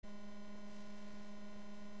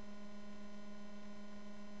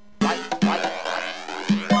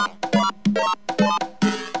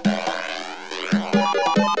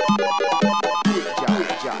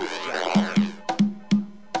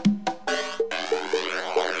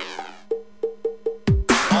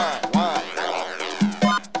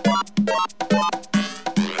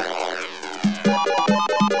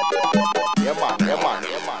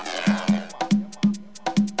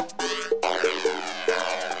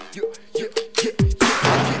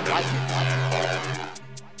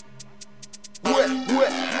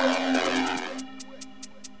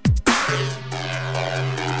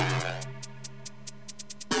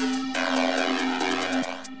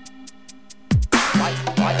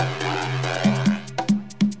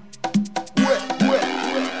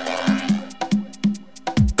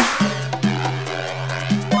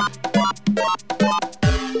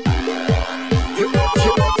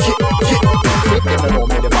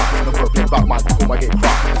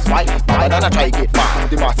And I try to get fast,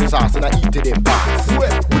 the master sauce and I eat it in fast.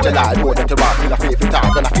 Which I lie, know that the rock in a favorite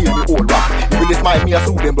talk and I feel me all rock. You will smile me a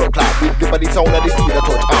soothing but clap. Give the sound of the steel that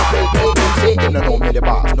touch up. Say them no know me the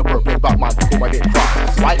boss, no perfect Batman to come and get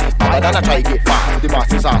cross. And I try to get fast, the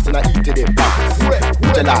master sauce and I eat it in fast.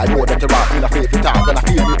 Which I lie, know that the rock in a favorite talk and I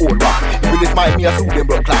feel me all rock. You will smile me a soothing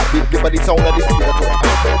but clap. Give the sound of the steel that touch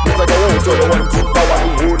up. It's like a whole to the one thing power.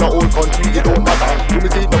 You own a whole country, it don't matter. You me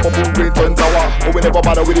see no for moving tons hour. But we never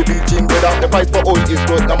bother with the beaching weather. The price for oil is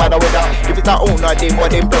good no matter whether. If it's our own or them or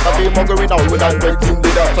them plus I feel mongering out with androids in the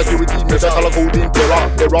dark. Security measure color code in terror.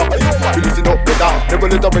 We listen up better. Never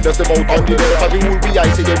let them reduce them out on the leather. Cause we will be I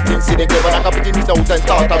say them things in the clever. Like a picking this out and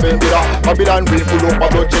start a bend it up. Babylon rain full up a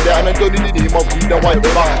bloodshed there. And I turn in the name of greed and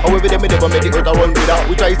whatever. However them never make the earth a run with her.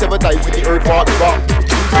 We try 7 times with the earth forever.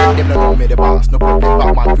 Them no know me the boss, no perfect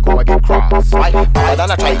Batman fi come and get cross. And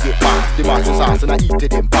I try to get fast, the master sauce and I eat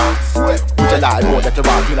it in fast. Which I lie, know that the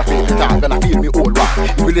rock in a favorite talk and I feel me all rock.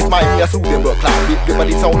 You will smile me a soothing but clap. Give me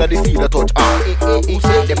the sound of the steel that touch up.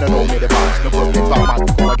 Them no know me the boss, no perfect Batman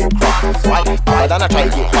fi come and get cross. And I try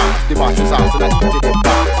to get fast, the master sauce and I eat it in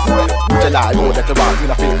fast. Which I lie, know that the rock in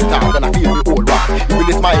a favorite talk and I feel me all rock. You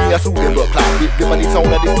will smile me a soothing but clap. Give me the sound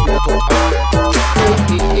of the steel that touch up.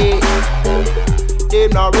 They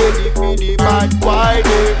not ready for the bad. Why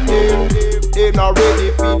they not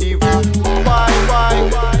ready for the why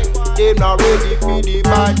they not ready for the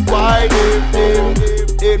bad. Why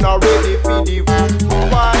they not ready for the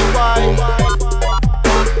why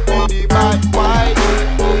for the bad. Why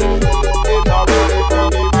they not ready for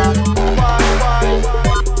the why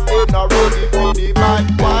they not ready for the bad.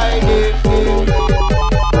 Why they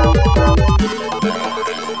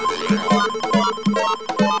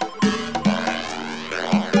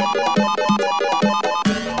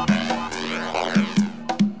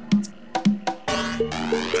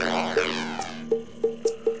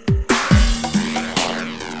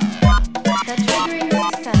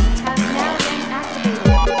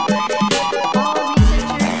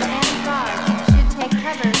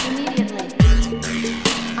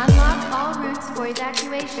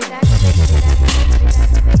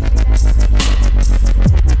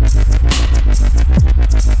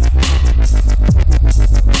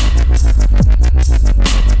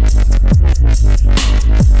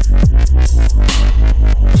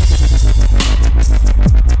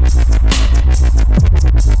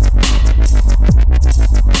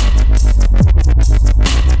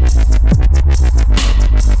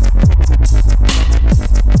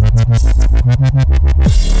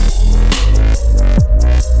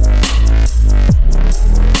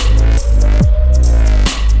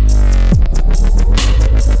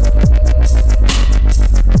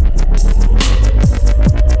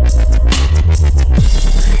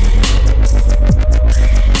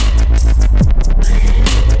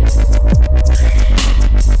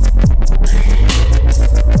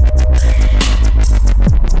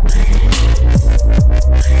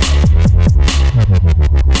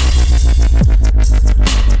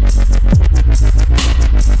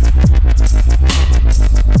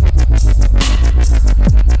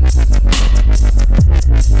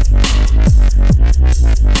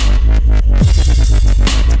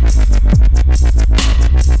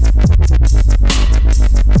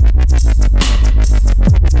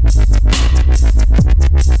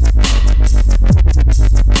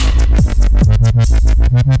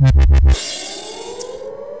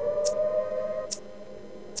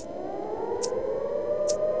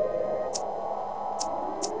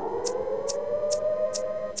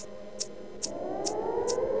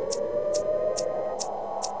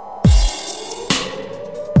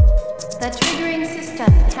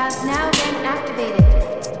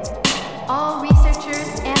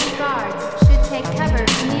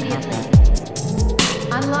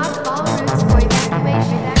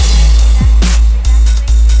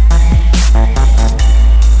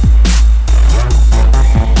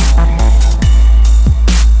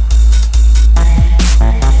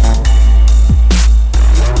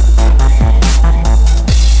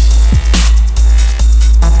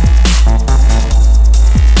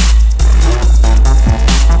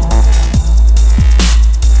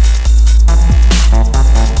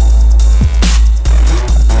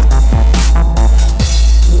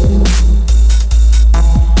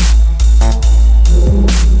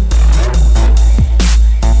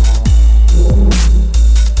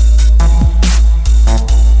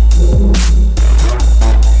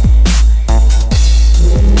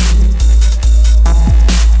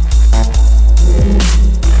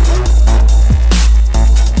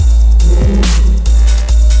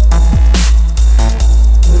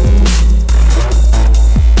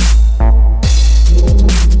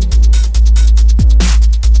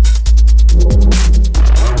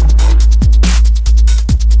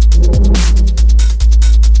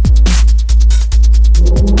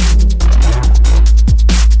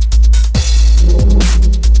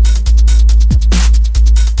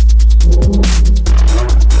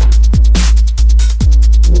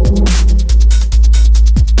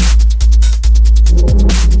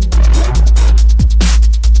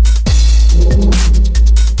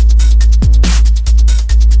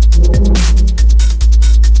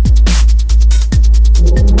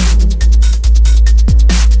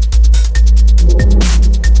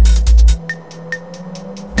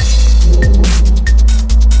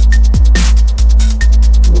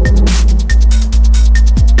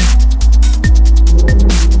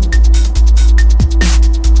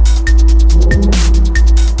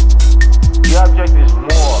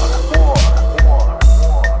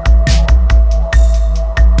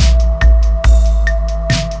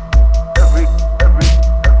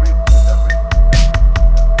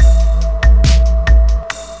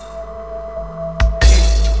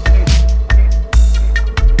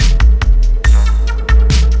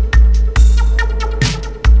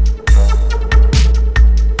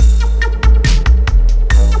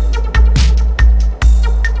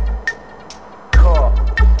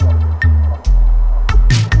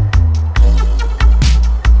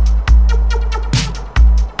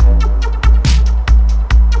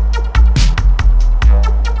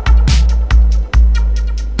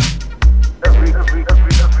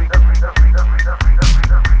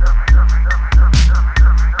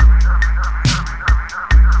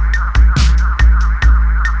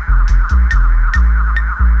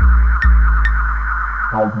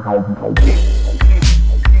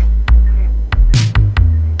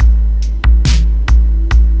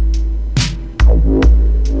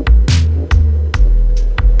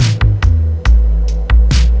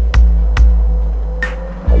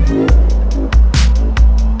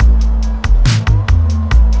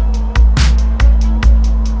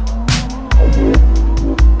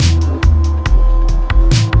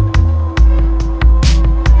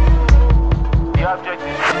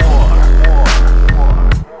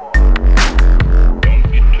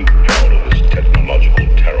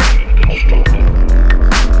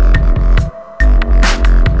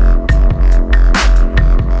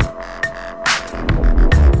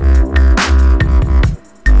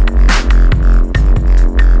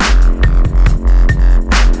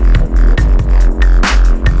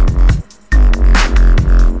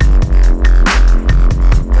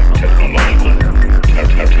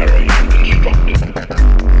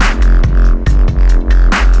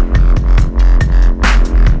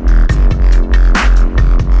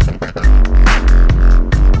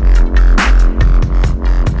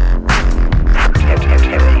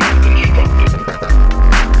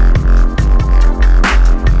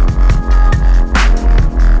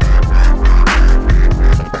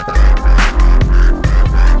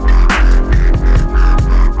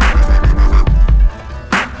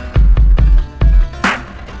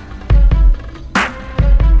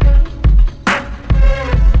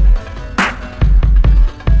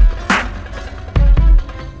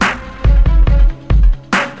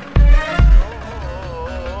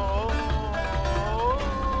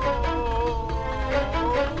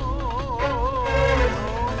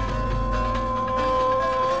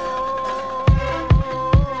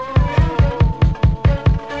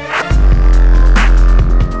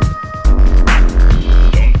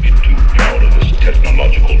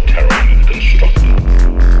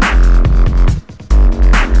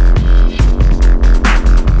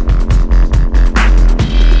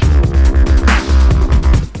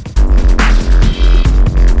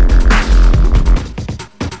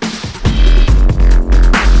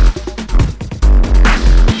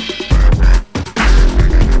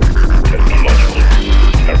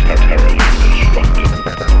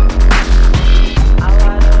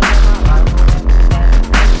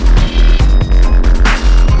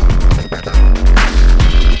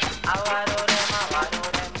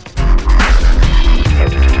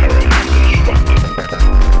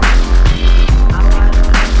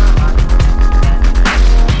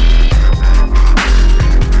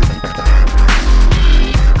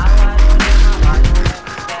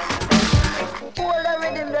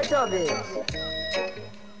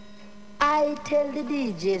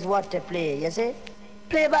What to play, you see?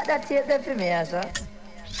 Play back that tape there for me, sir.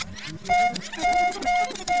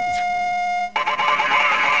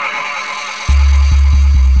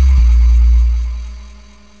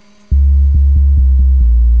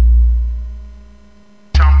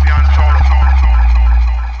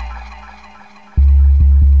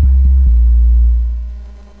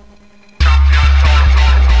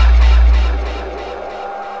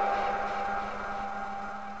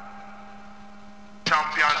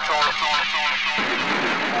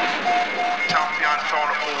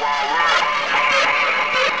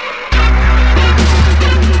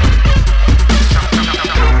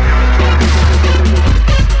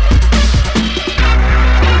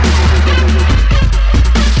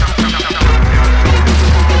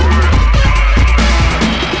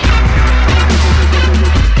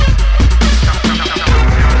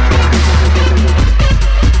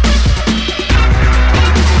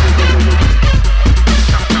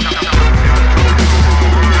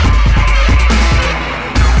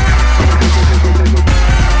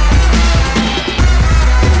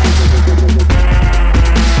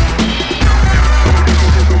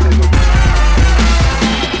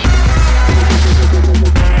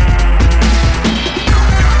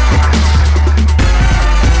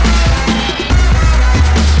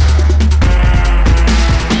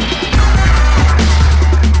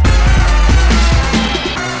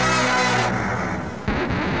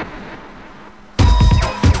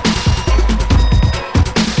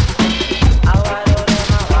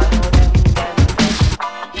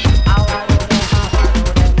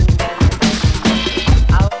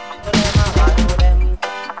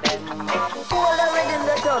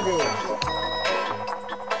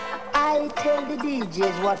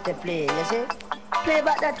 What to play, you see? Play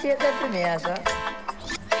back that tape there for me, sir.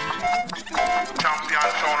 Champion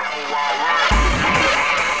sound of the world.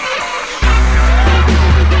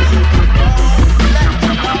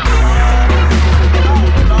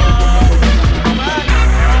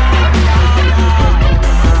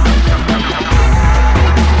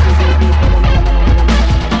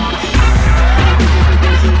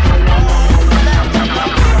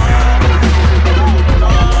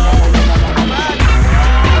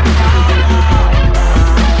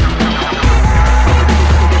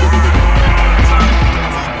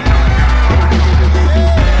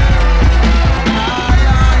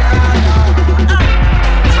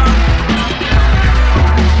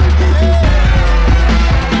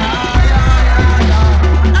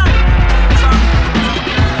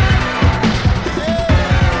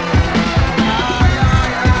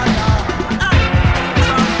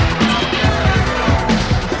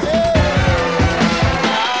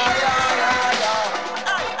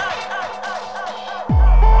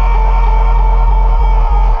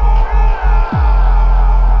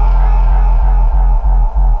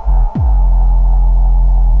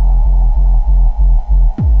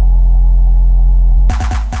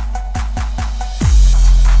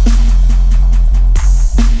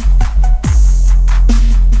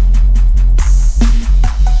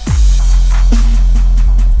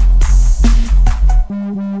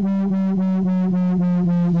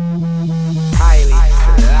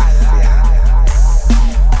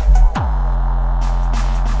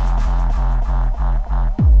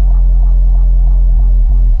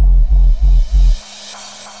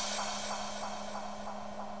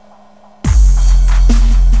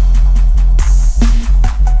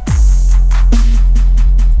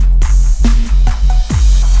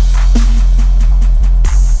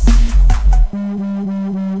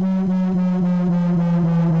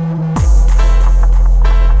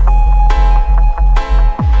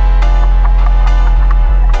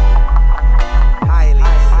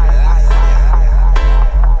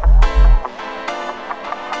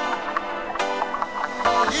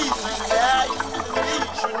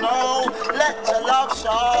 Let your love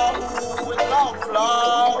show, with love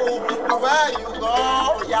flow, where you go,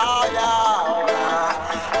 yeah, yeah, yeah.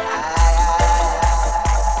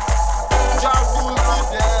 Just rule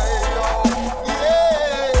today, yo,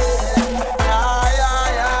 yeah, yeah,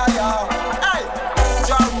 yeah, yeah, yeah. Hey,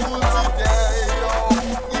 just rule today, yo,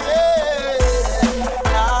 yeah,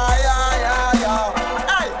 yeah, yeah, yeah, yeah.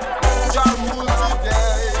 Hey, just rule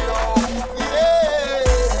today, yo, yeah,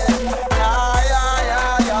 yeah, yeah,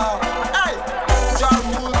 yeah, yeah. Hey, just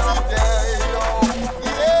rule today, yo,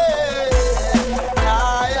 yeah,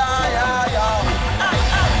 yeah, yeah, yeah, yeah.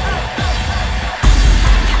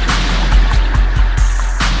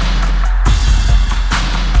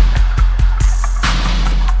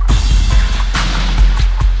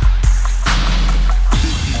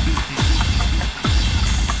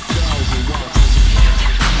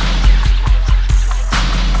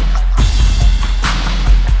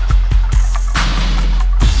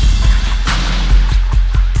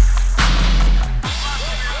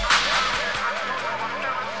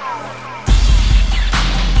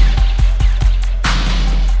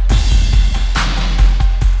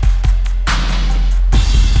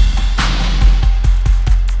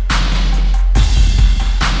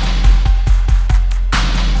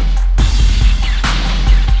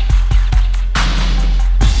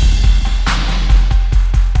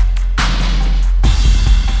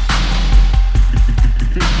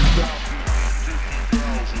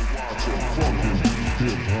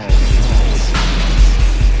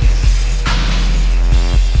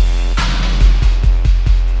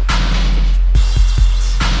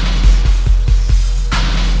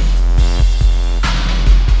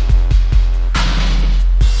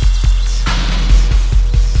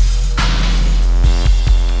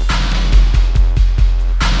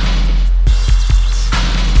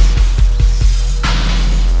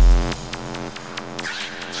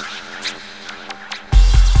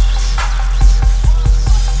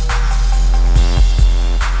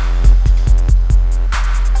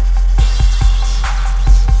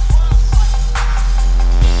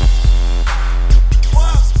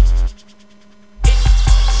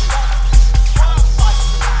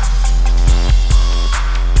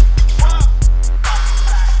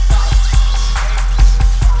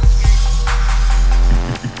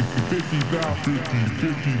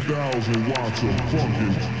 Fifty thousand watts of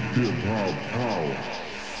fucking hip hop power.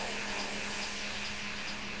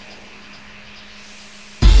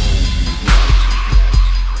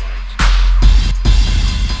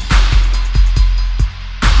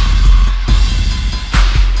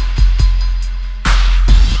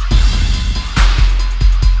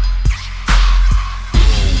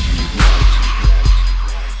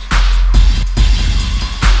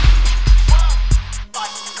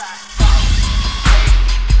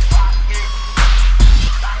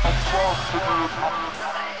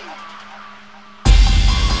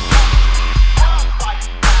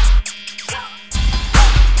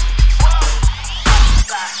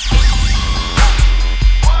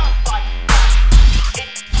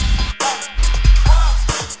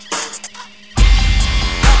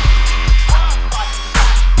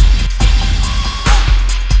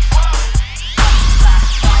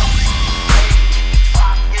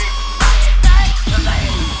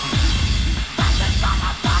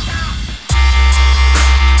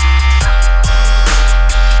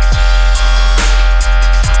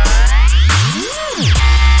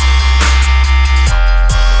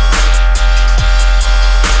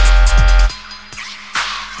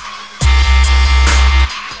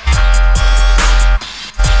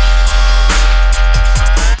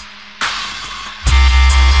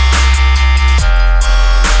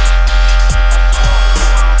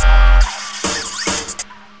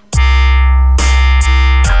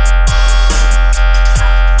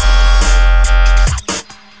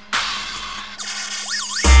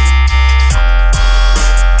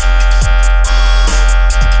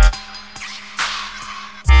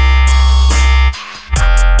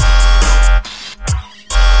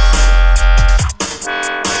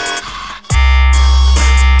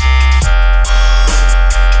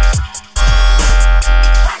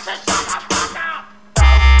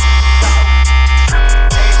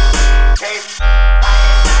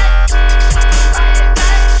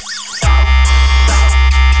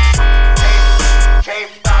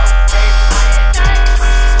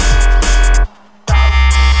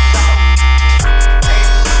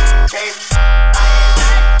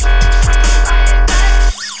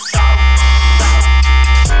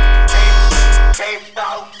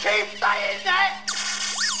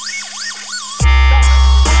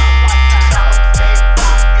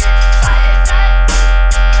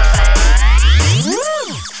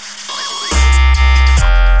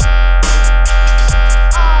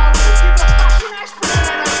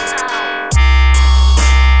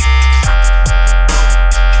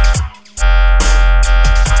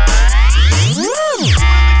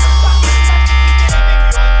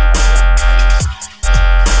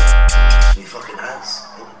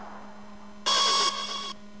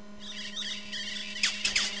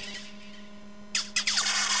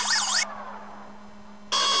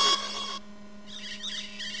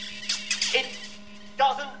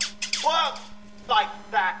 doesn't work like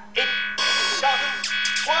that. It doesn't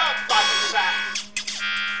work like that.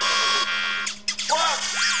 Work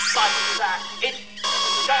like that. It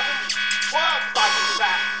doesn't work like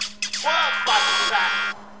that. Work like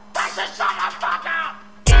that. That's a shut the fuck up.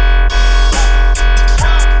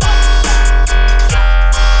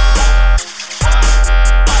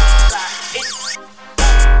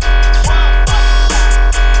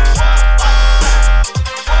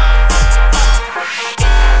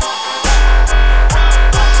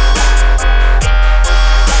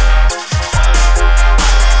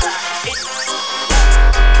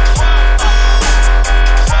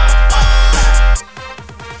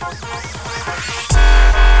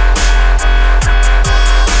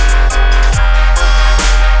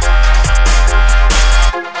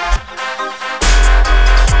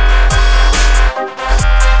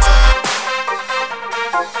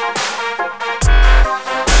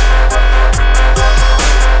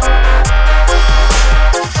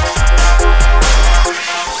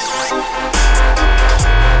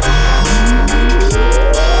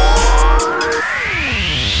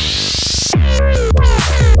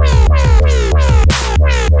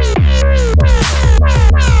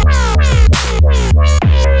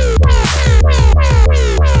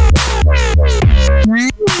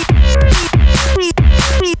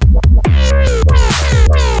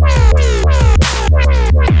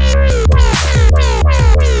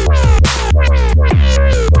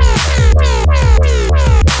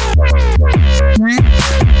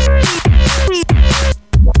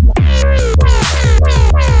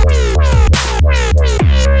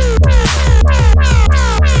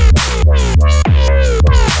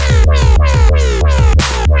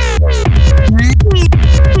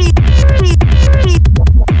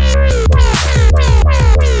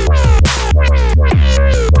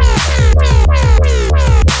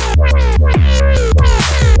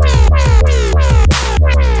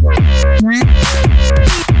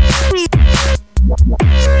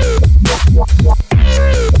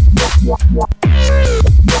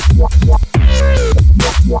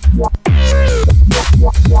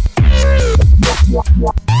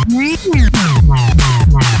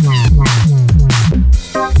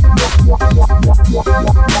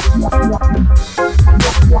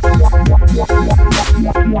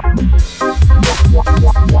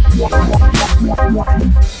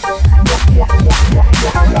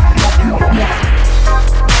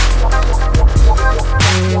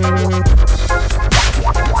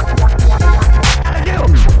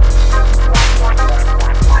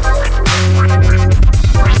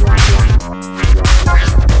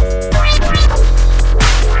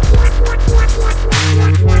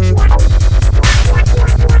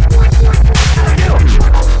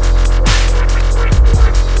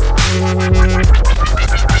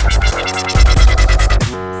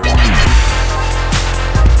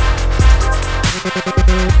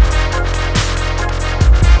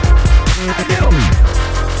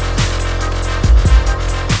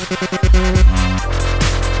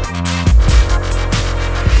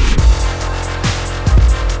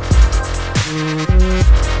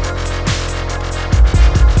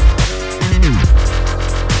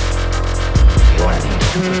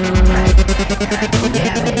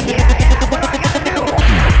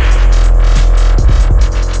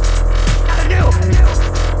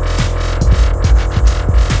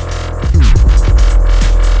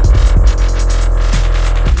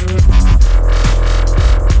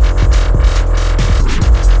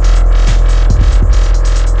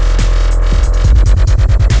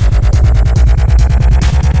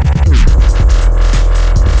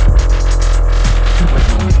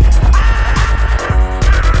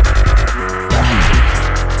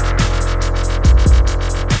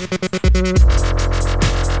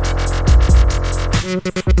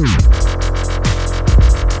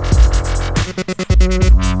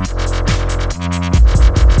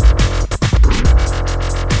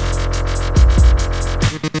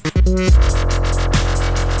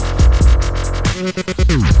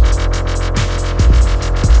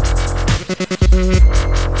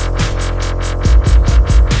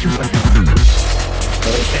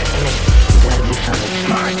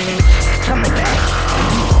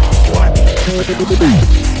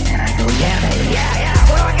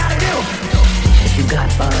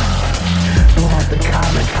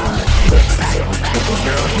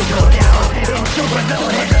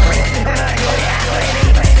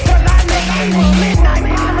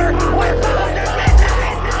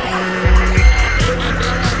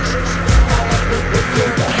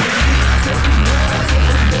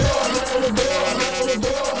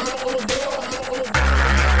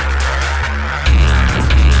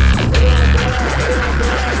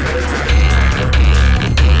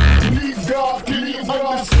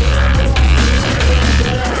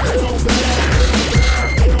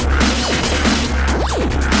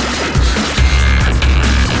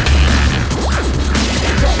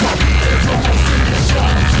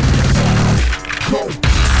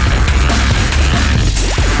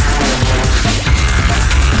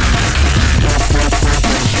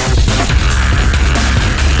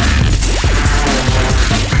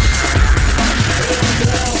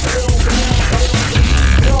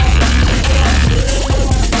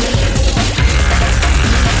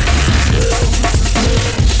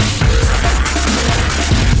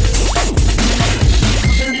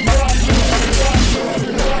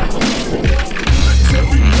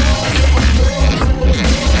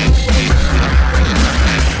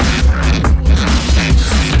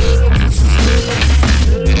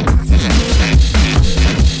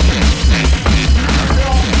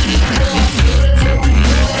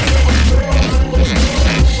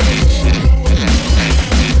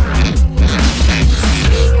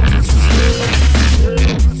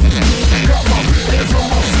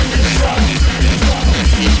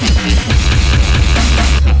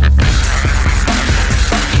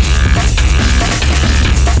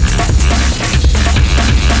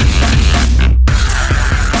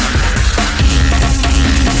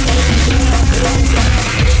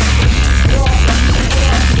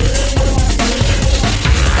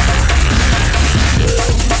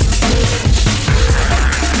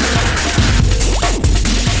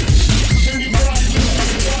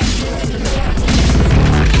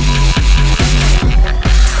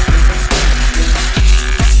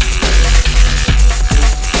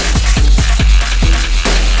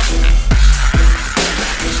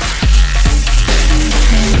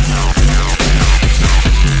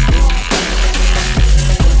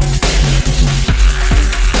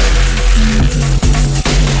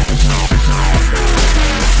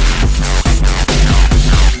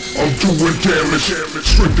 doing damage,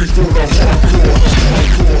 strictly for the hardcore.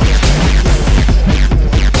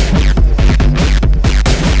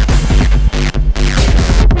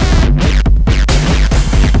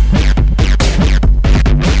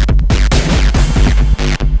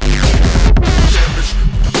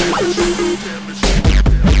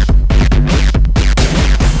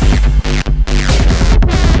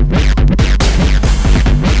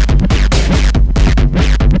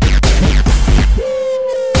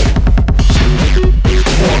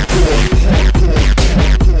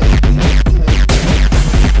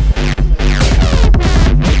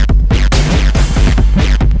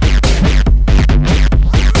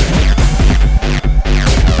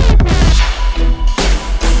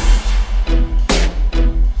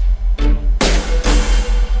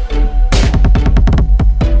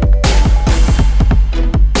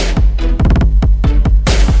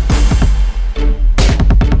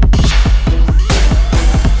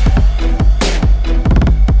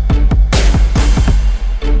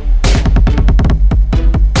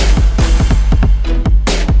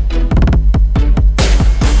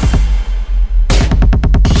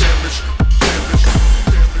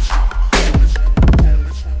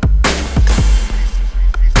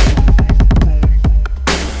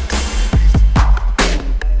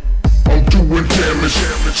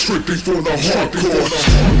 Strictly for the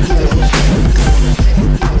hardcore.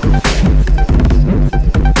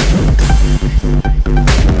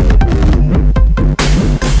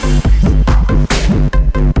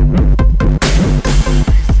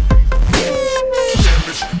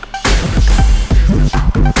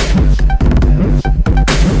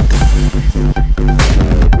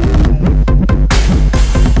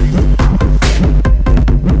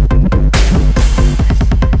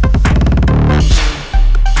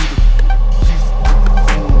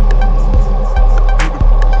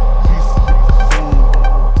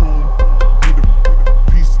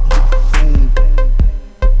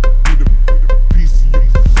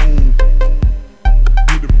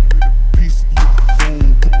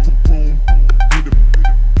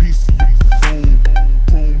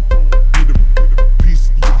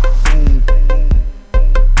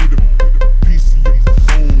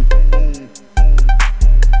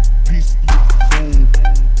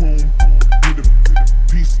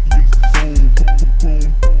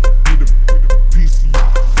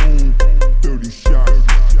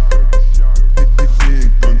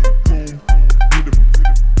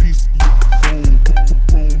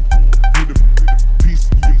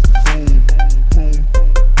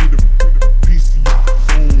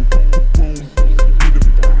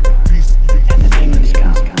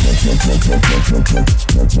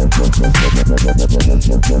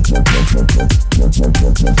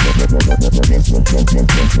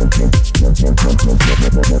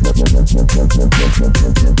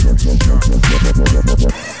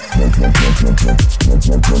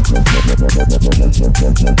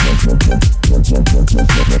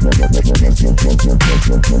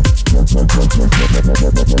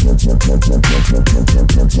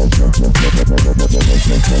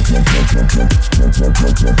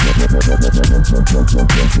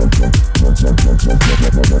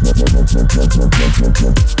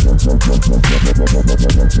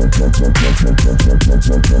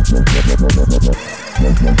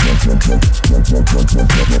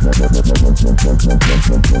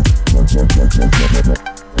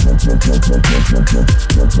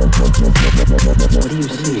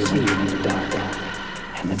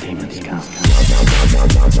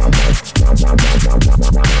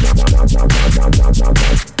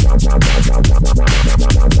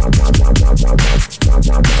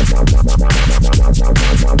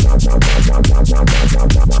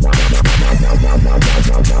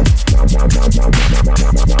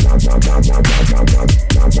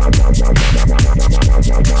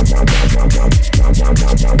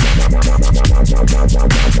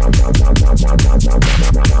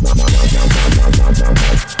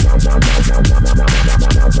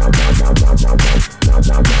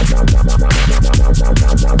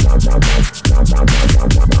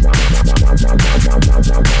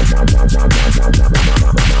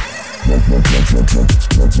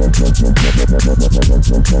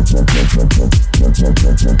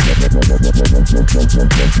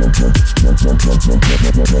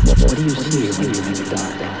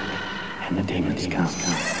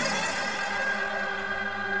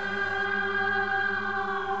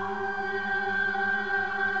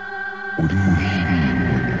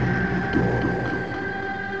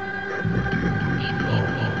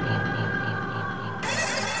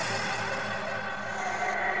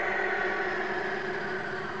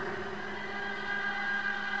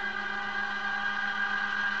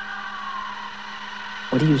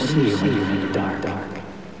 What do you see when you're in the dark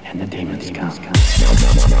and the demons come?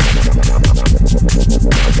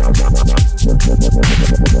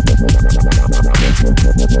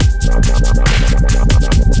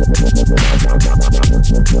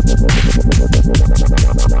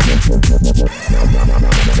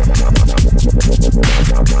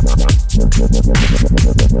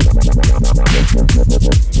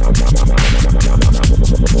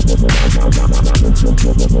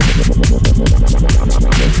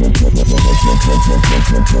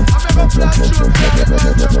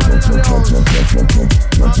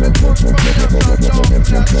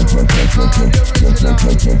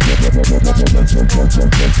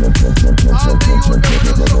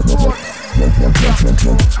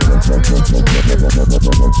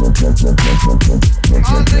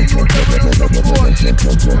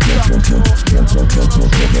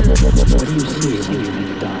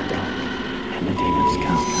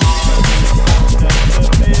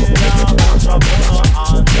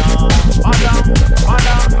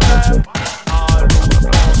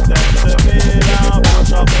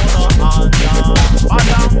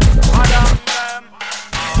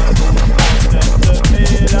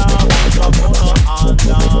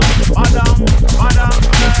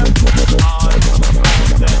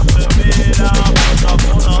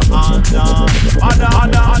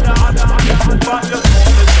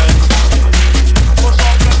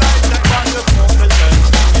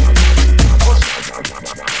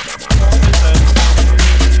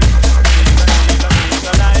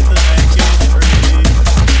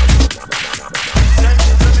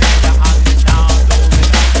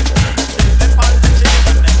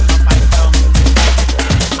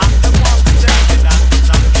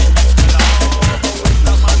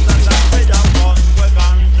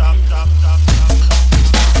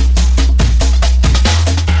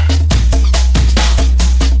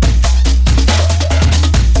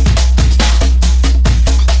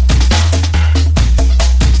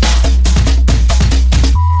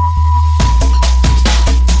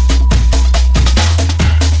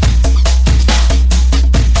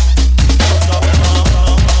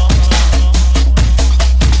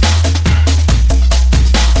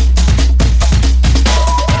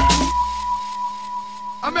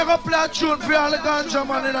 Tune for all the ganja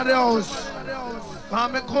man in the house.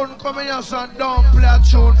 And I couldn't come in here and don't play a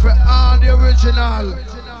tune for all the original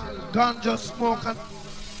ganja smoking.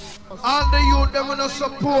 All the youth them wanna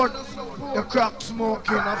support the crack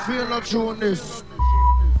smoking. I feel no tune this.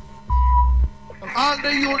 All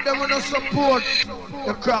the youth them wanna support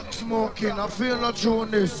the crack smoking. I feel no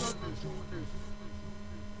tune this.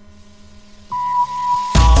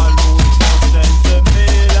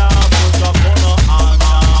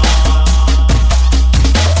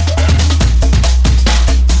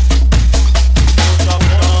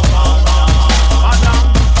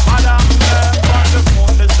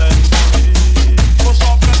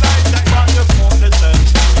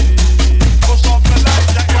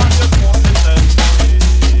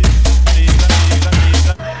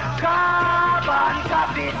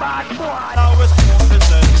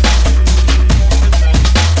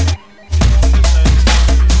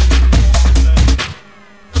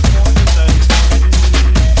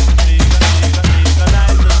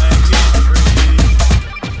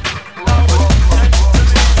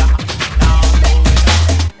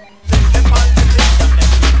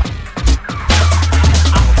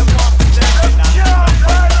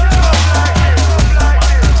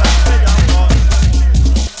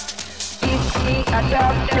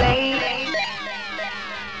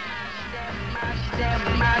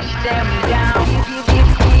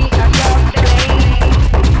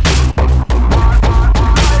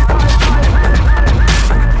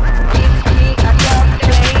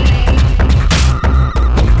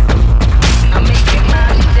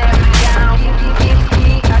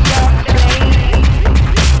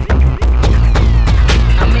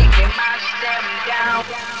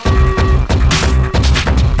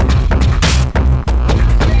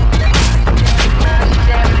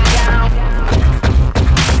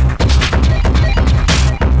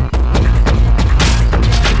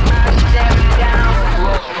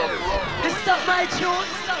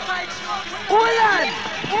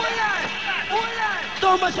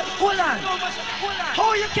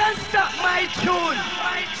 How you can stop my tune?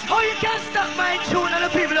 How you can stop my tune and the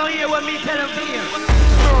people don't hear what me tell them to hear?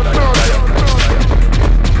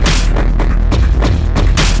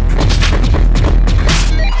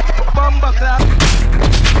 Bomba clap.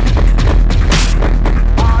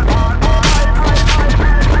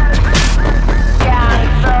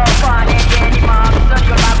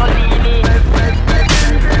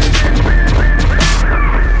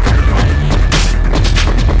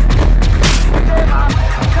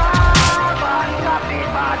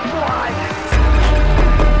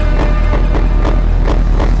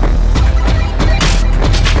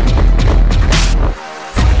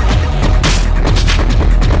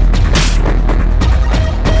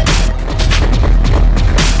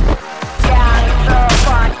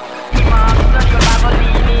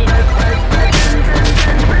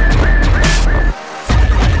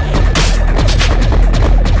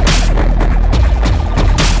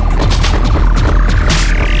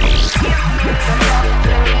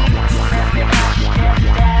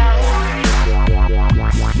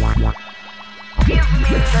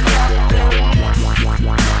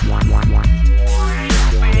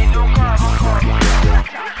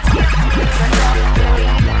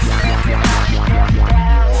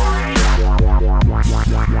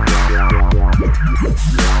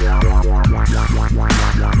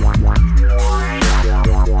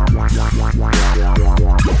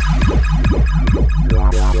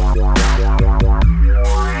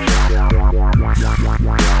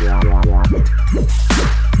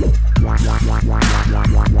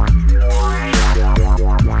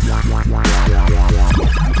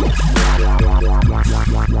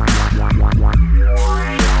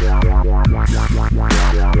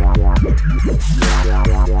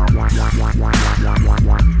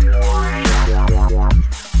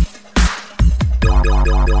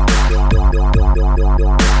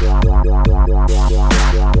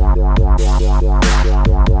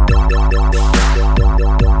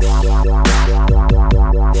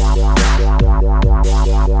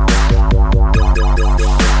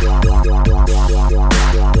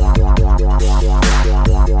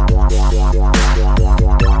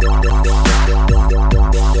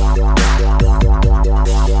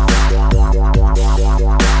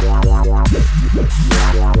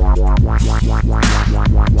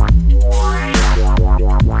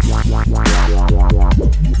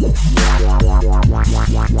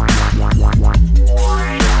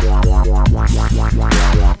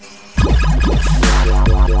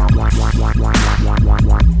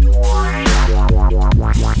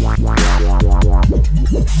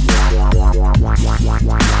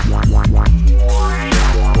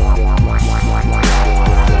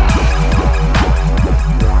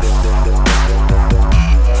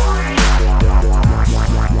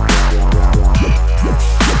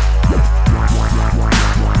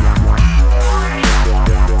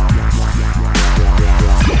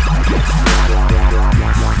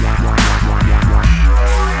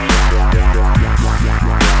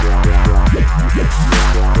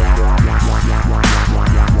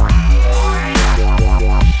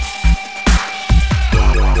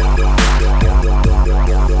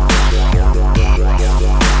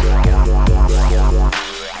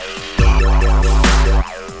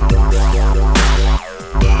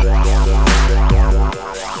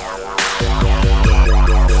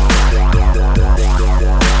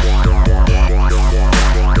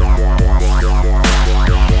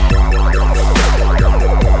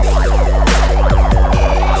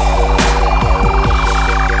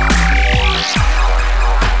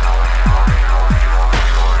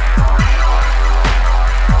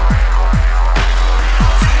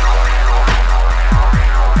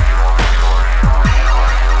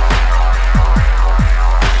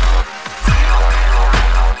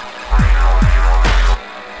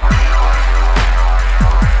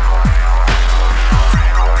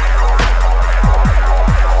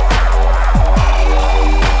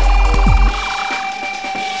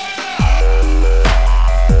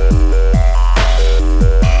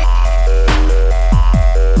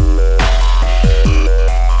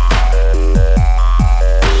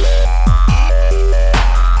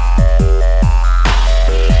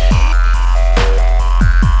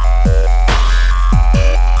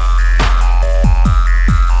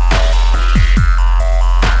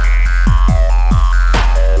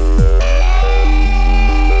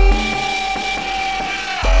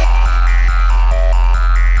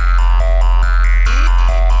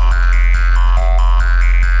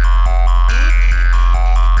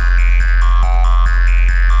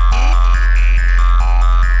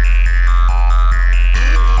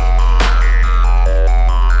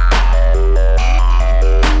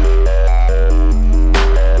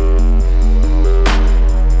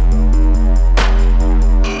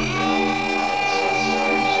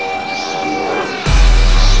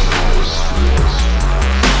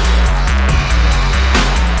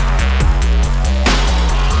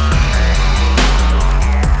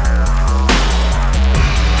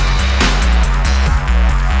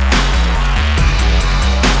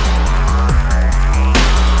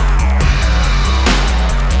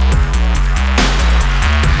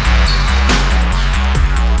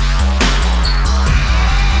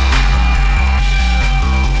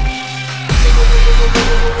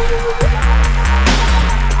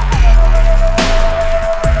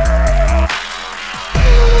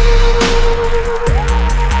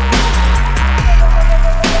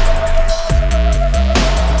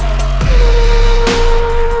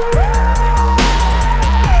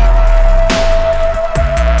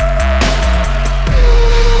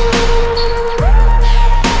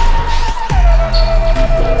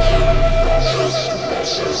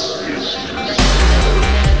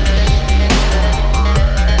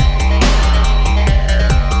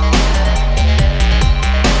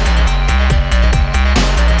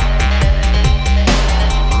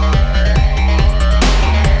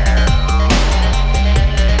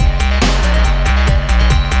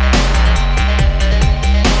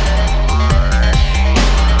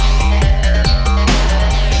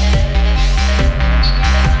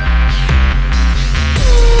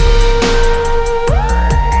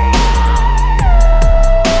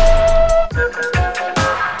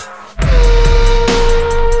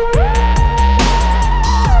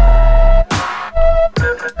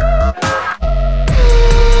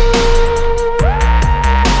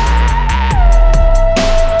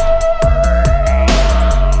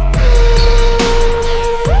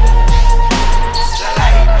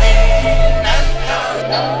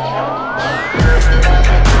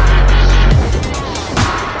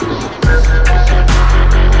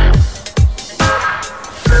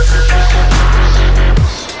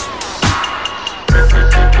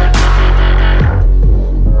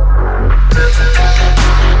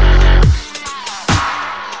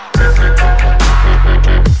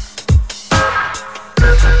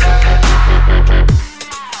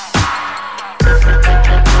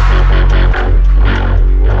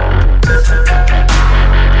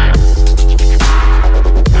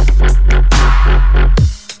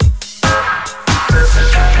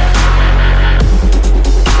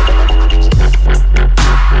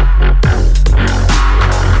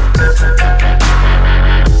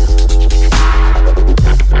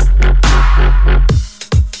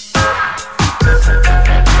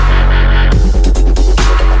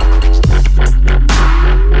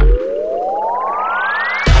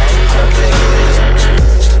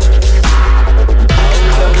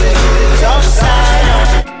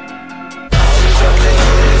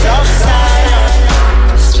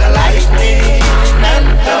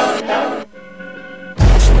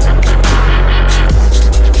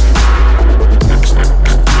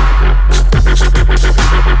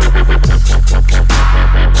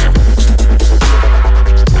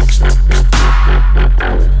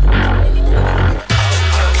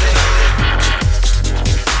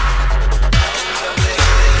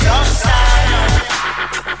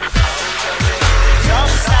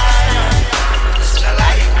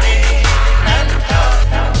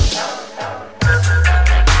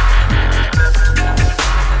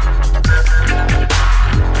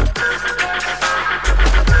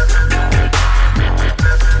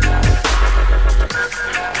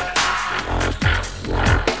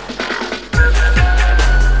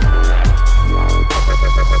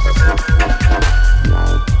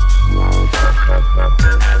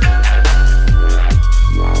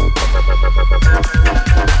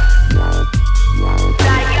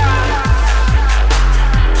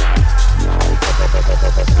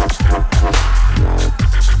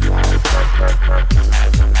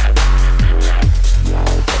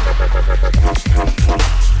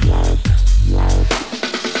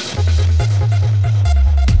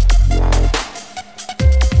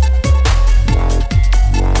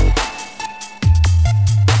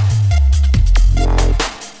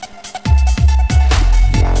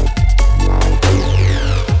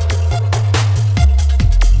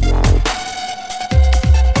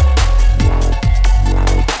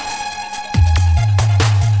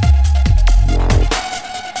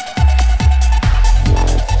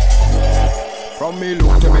 Now me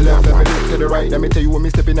look to me left, let me look to the right. Let me tell you when me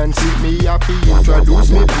stepping and see me happy.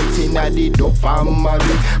 Introduce me beating at the dog family.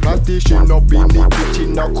 Plastician up in the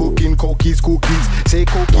kitchen, now cooking cookies. Say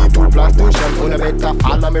cookie to plastician, on a better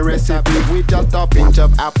follow me recipe. With just a pinch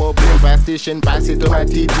of apple blend, plastician pass it to my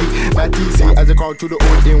TG. My TC as a crowd to the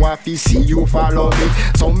old thing, waffy see you follow me.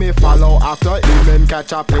 So me follow after him and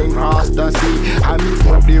catch a plane across the sea. I me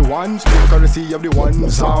smoke the one, smoke courtesy of the one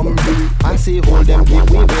zombie. I say hold them give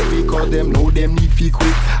way back because them know them need fee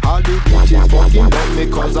quick. All the bitches fucking love me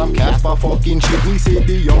cause I'm cast for fucking shit. Me say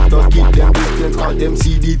the youngsters keep them distance cause them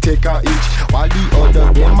CD take a itch. While the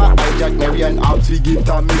other them a hijack Mary and Alps we give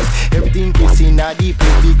a mix. Everything kissing at the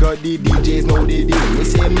place because the DJs know they did. Me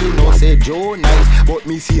say me no say Joe nice but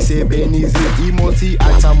me see say Benny Z. He must see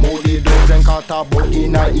at some more the dogs and cut a bug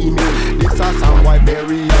in a email. This a song why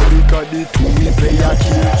bury ya because the two me play a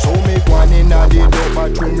kill. So make one in a the dub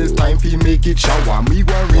bathroom it's time fi make it shower. Me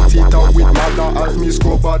go rinse it out with mother as me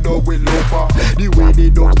scrub a dub with loafer. The way the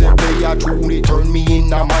dogs they play a tune they turn me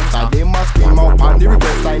in a monster. They must scream out on the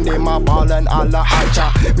request line them a ball and all a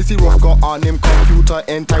hatcha. Me see Ross go on him computer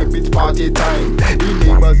and type it's party time. The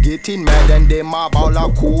neighbors getting mad and them a ball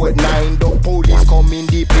a code 9. The police come in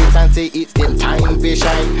the place and say it's them time to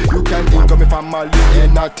shine. You can think of me family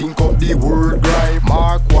and not think of the word grind.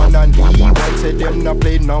 Mark 1 and E1 say them not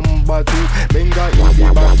play number 2. Benga in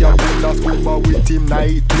the backyard full of scuba with him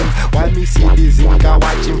night room. While me see the Zinka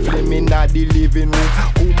watch him flaming at the living room.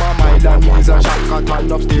 Kuma Mylan is a shotgun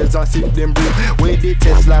turn upstairs and sip them room. Where the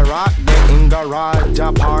Tesla rock they in garage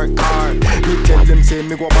a park car. Me tell them say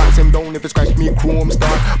me go box him down if it scratch me chrome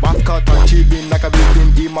star. Basket and chillin like a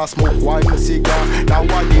victim he must smoke one cigar.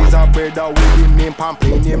 Nowadays a brother with him name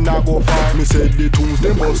pamphlet him not go far. Me said the tunes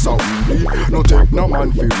them bust a woody. No take no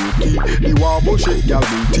man for rookie. The wobble shake gal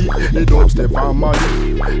booty. The dubstep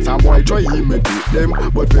family. Some boy try imitate them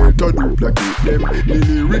but fail to duplicate them. The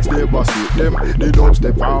lyrics never suit them. The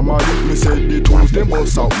dubstep family. Me said the tunes them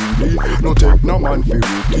bust a woody. No take no man for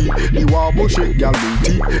rookie. The wobble shake gal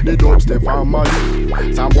booty. The dubstep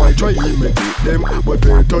family. Some boy try imitate them but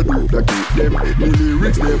fail to duplicate them. The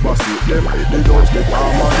lyrics never suit them. The dubstep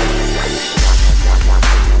family.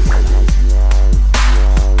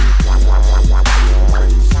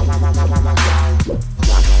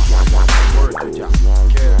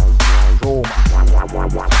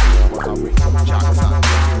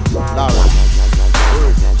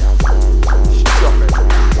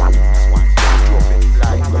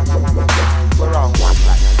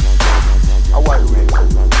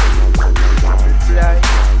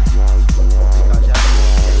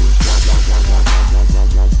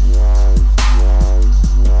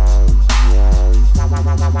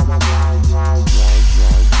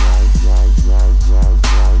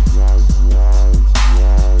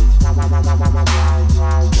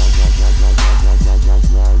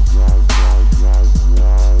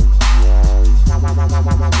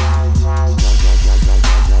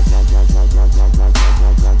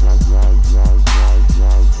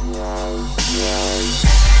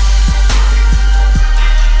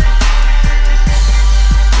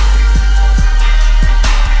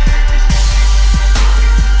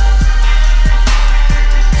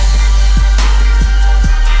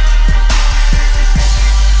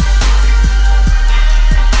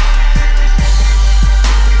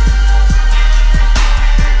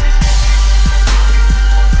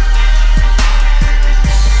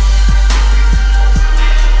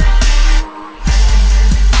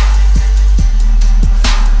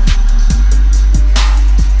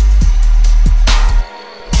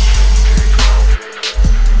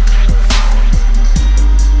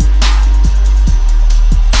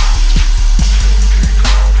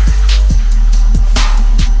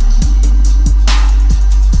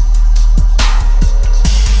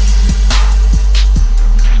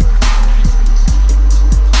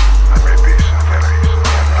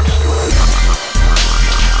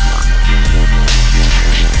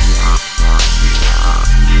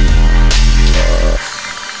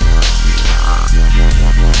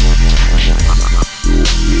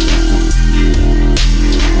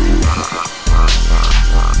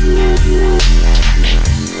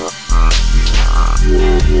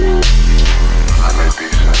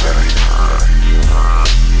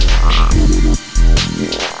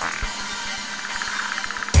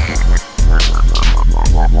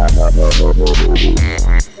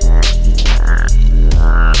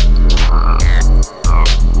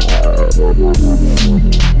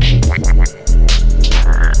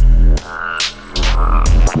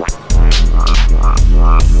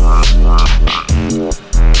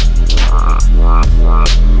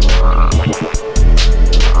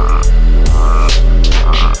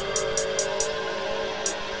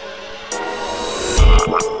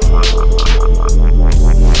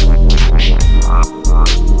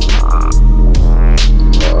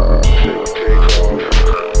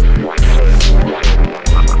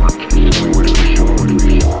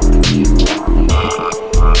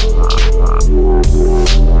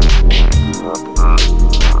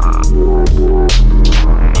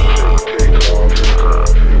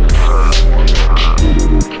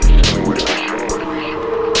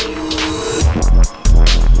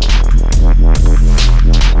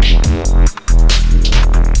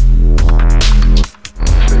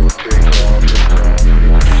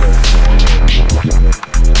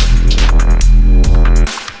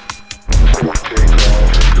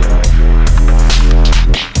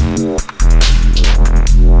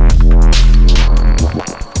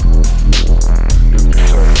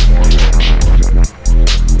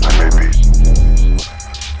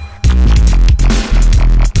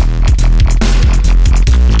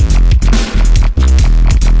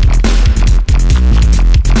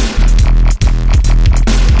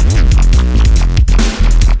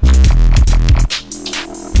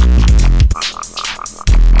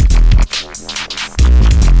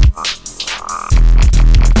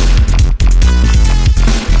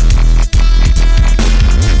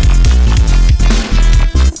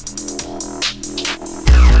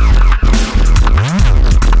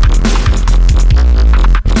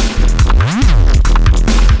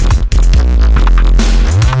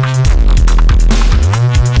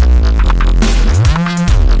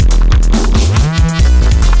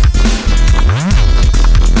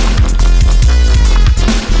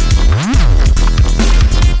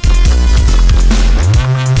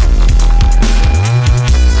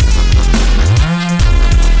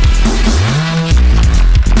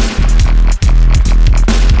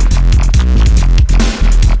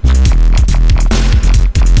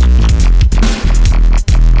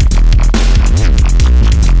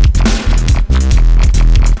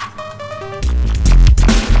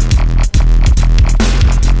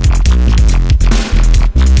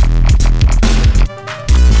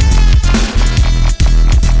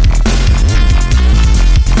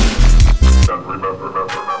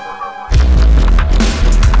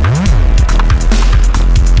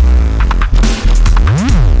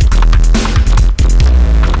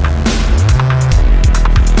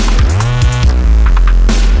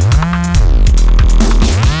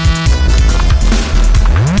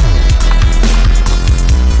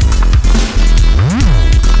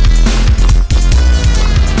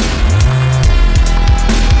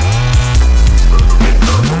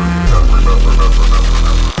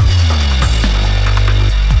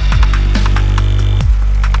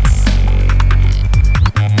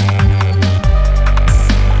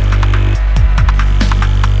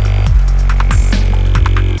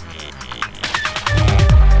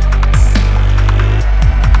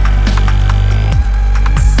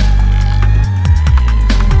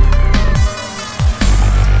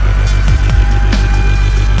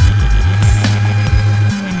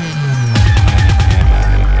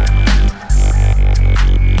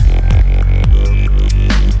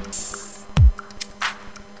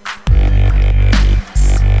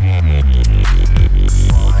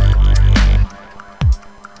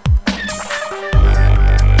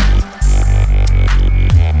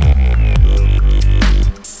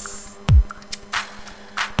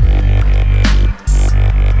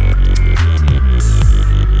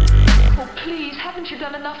 you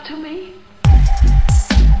done enough to me?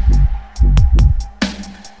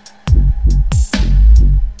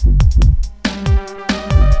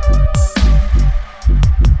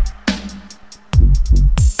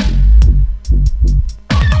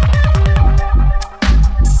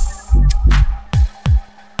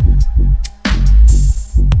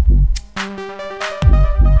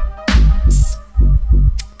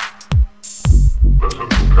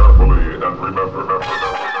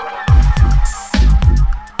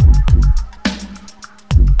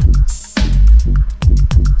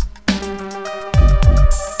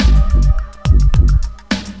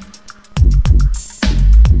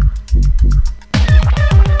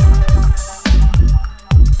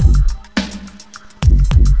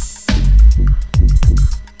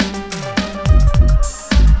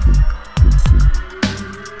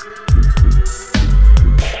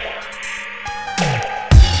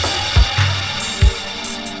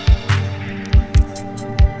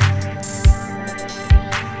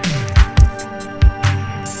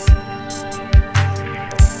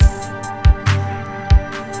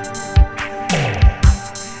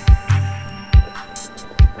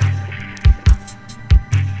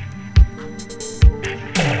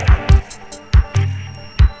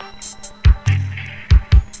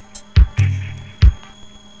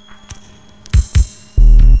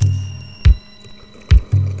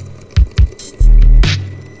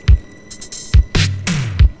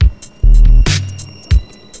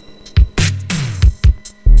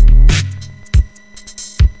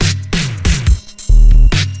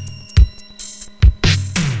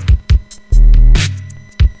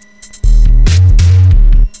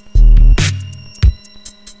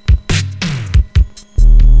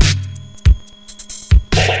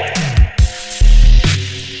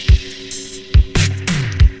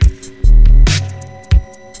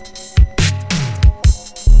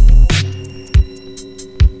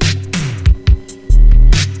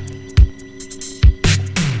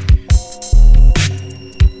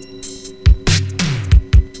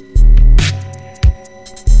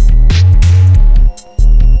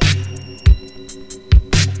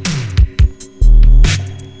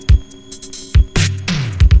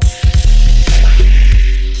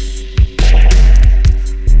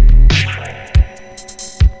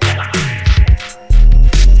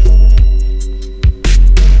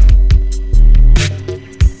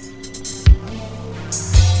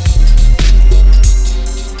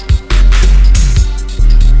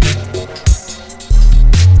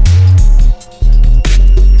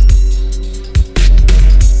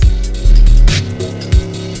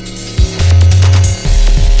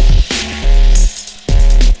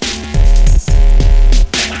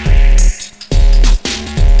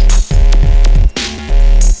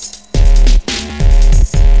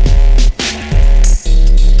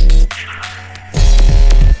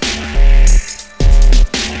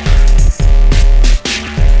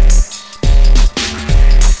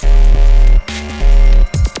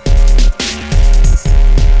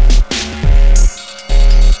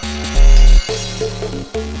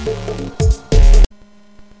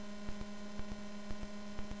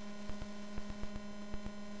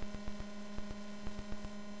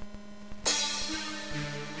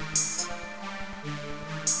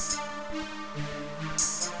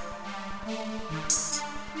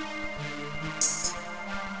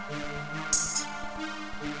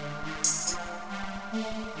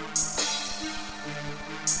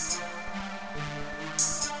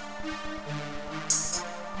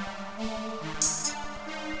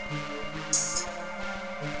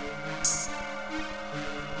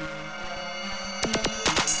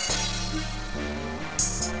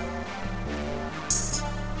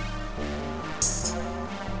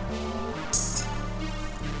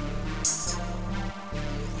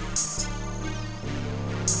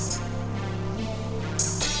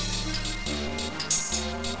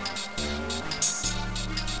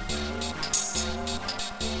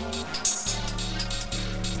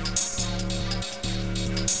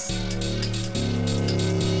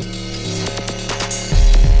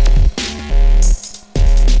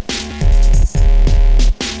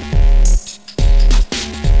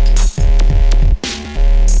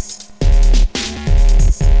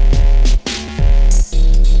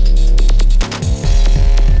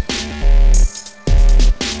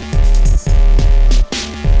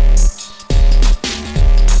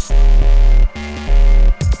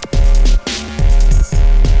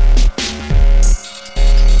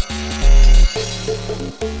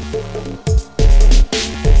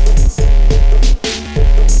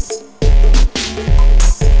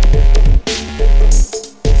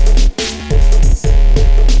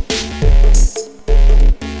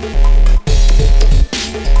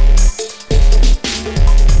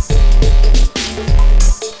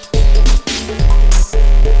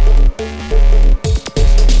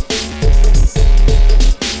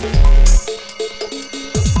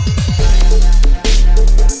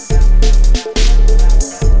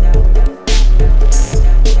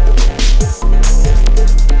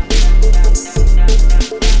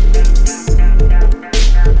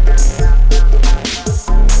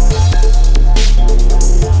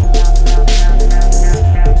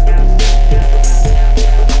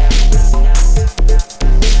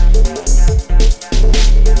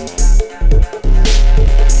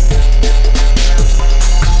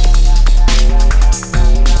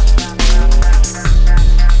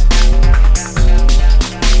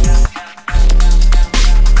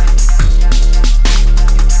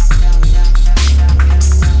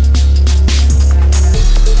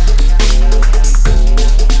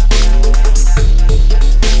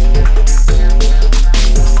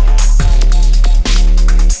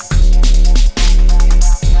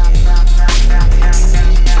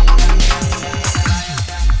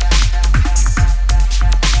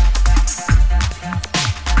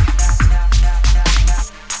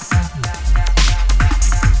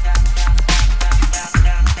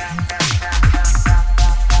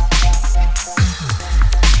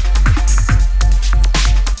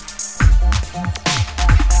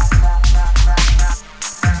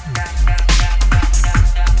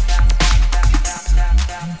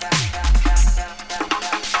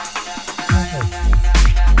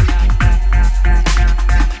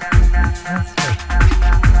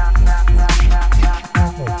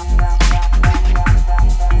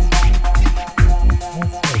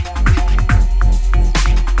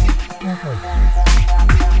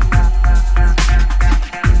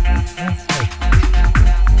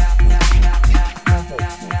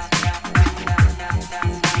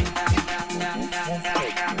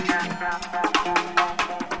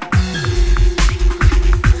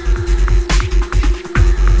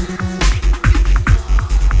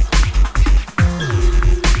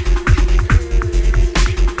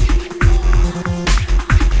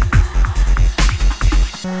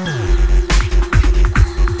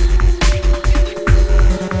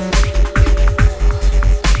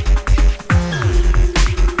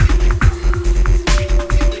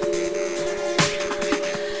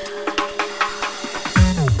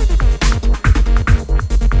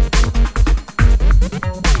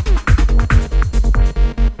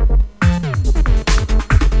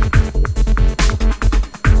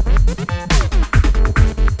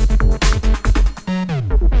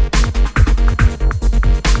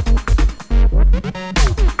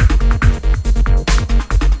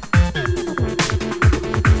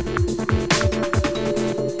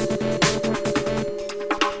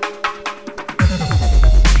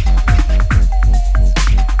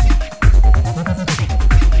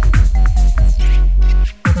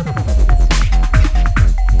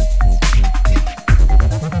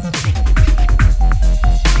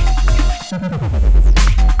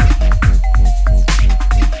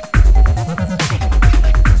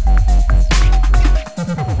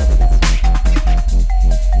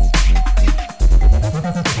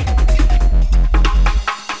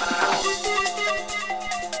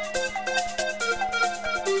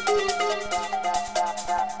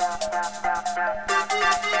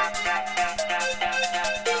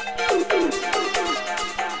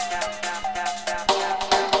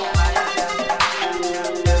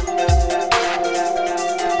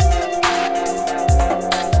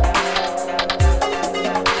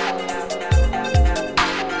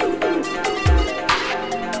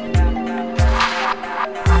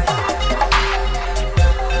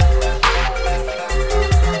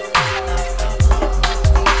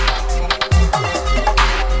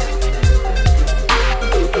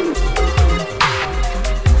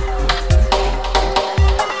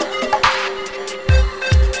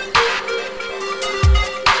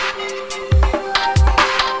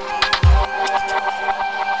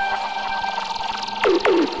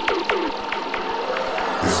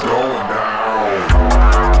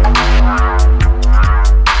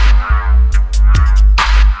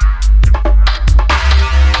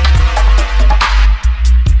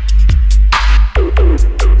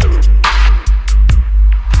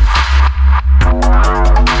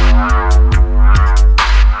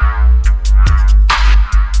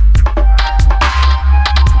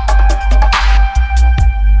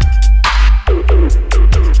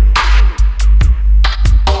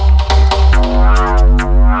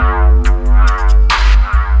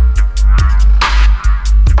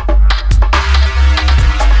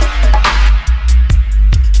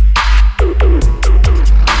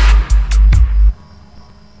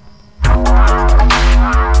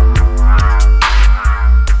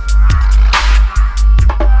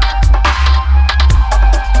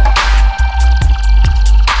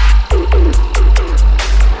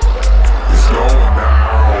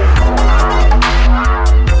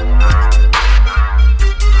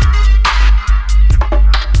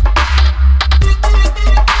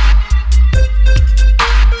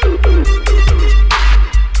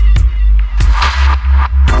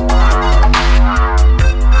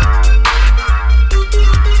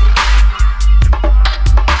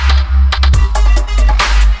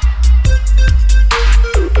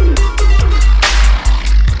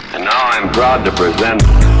 proud to present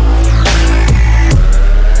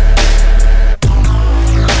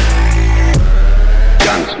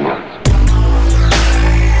Gunsmoke.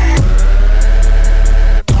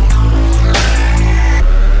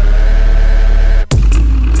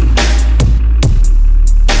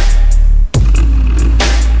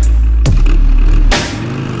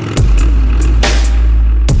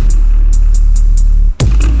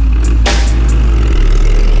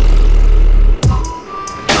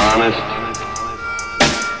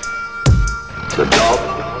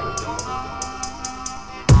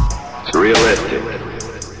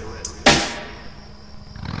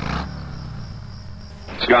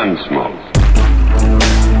 Gunsmoke.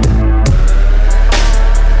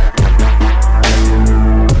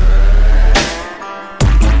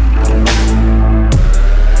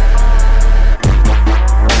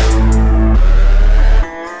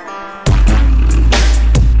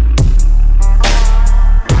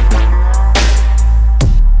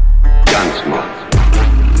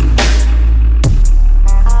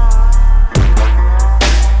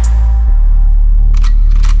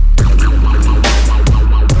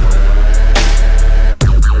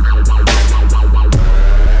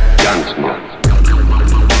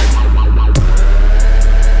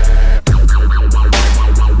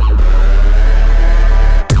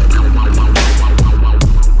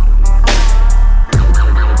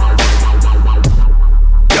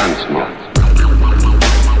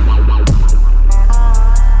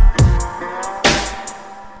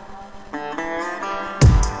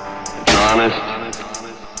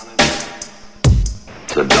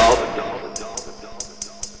 It's adult.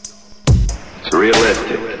 It's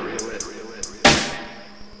realistic.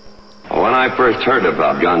 When I first heard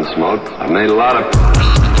about Gunsmoke, I made a lot of...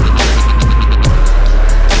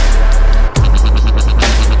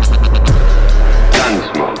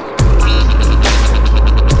 Gunsmoke.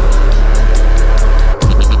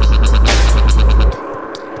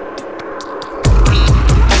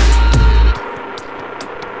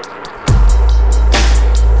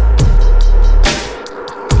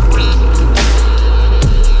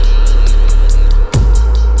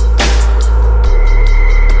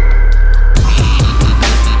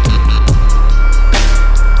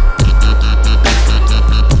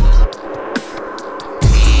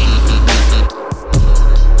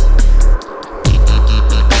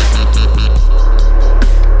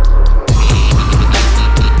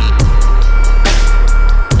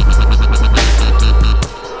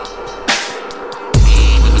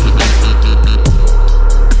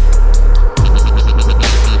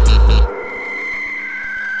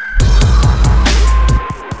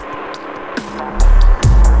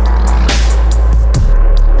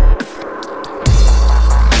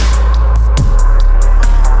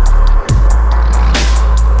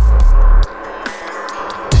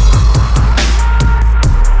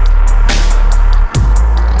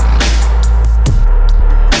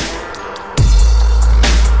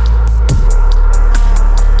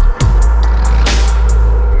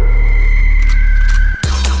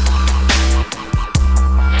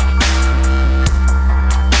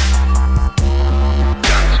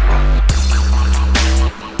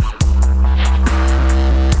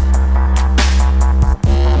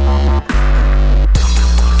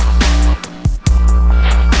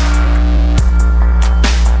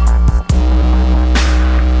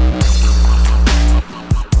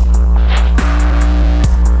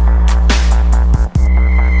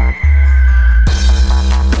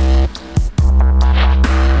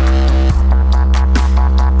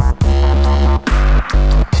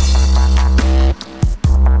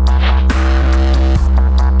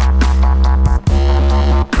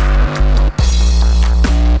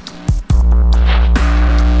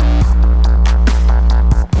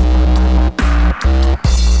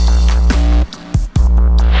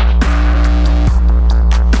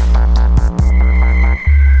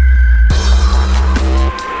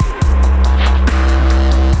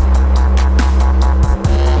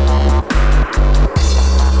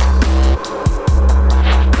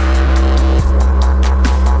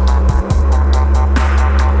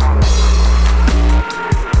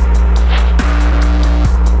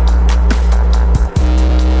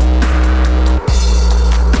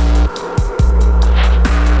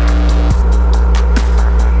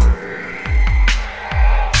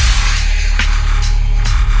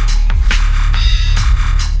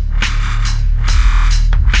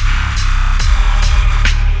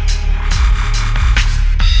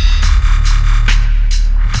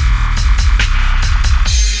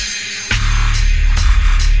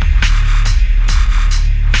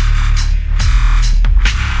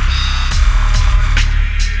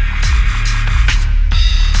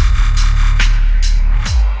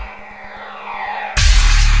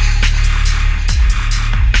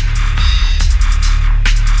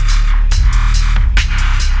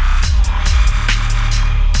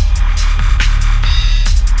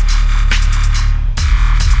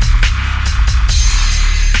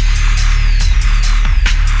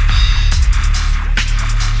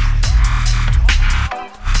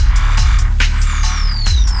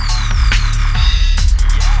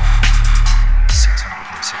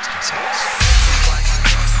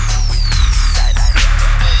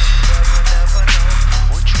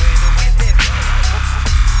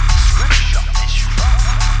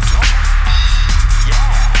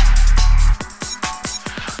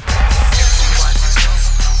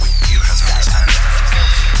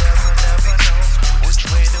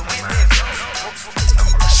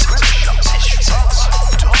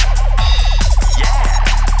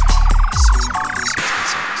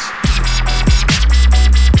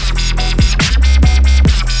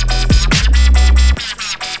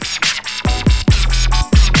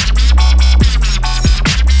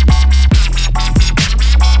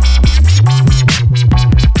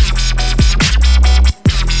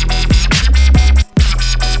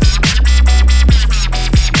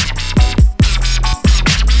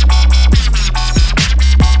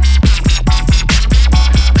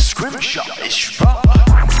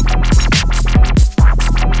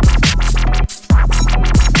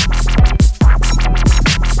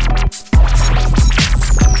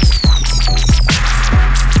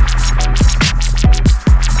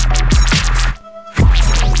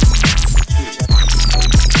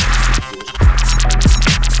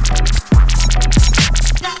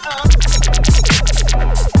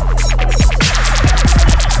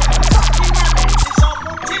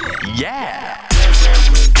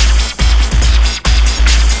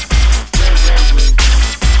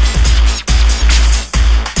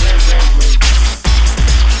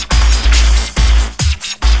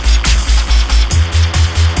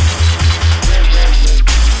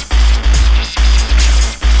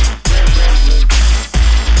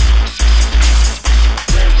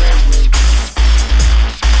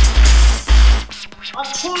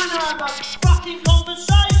 have a fucking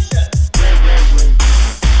conversation.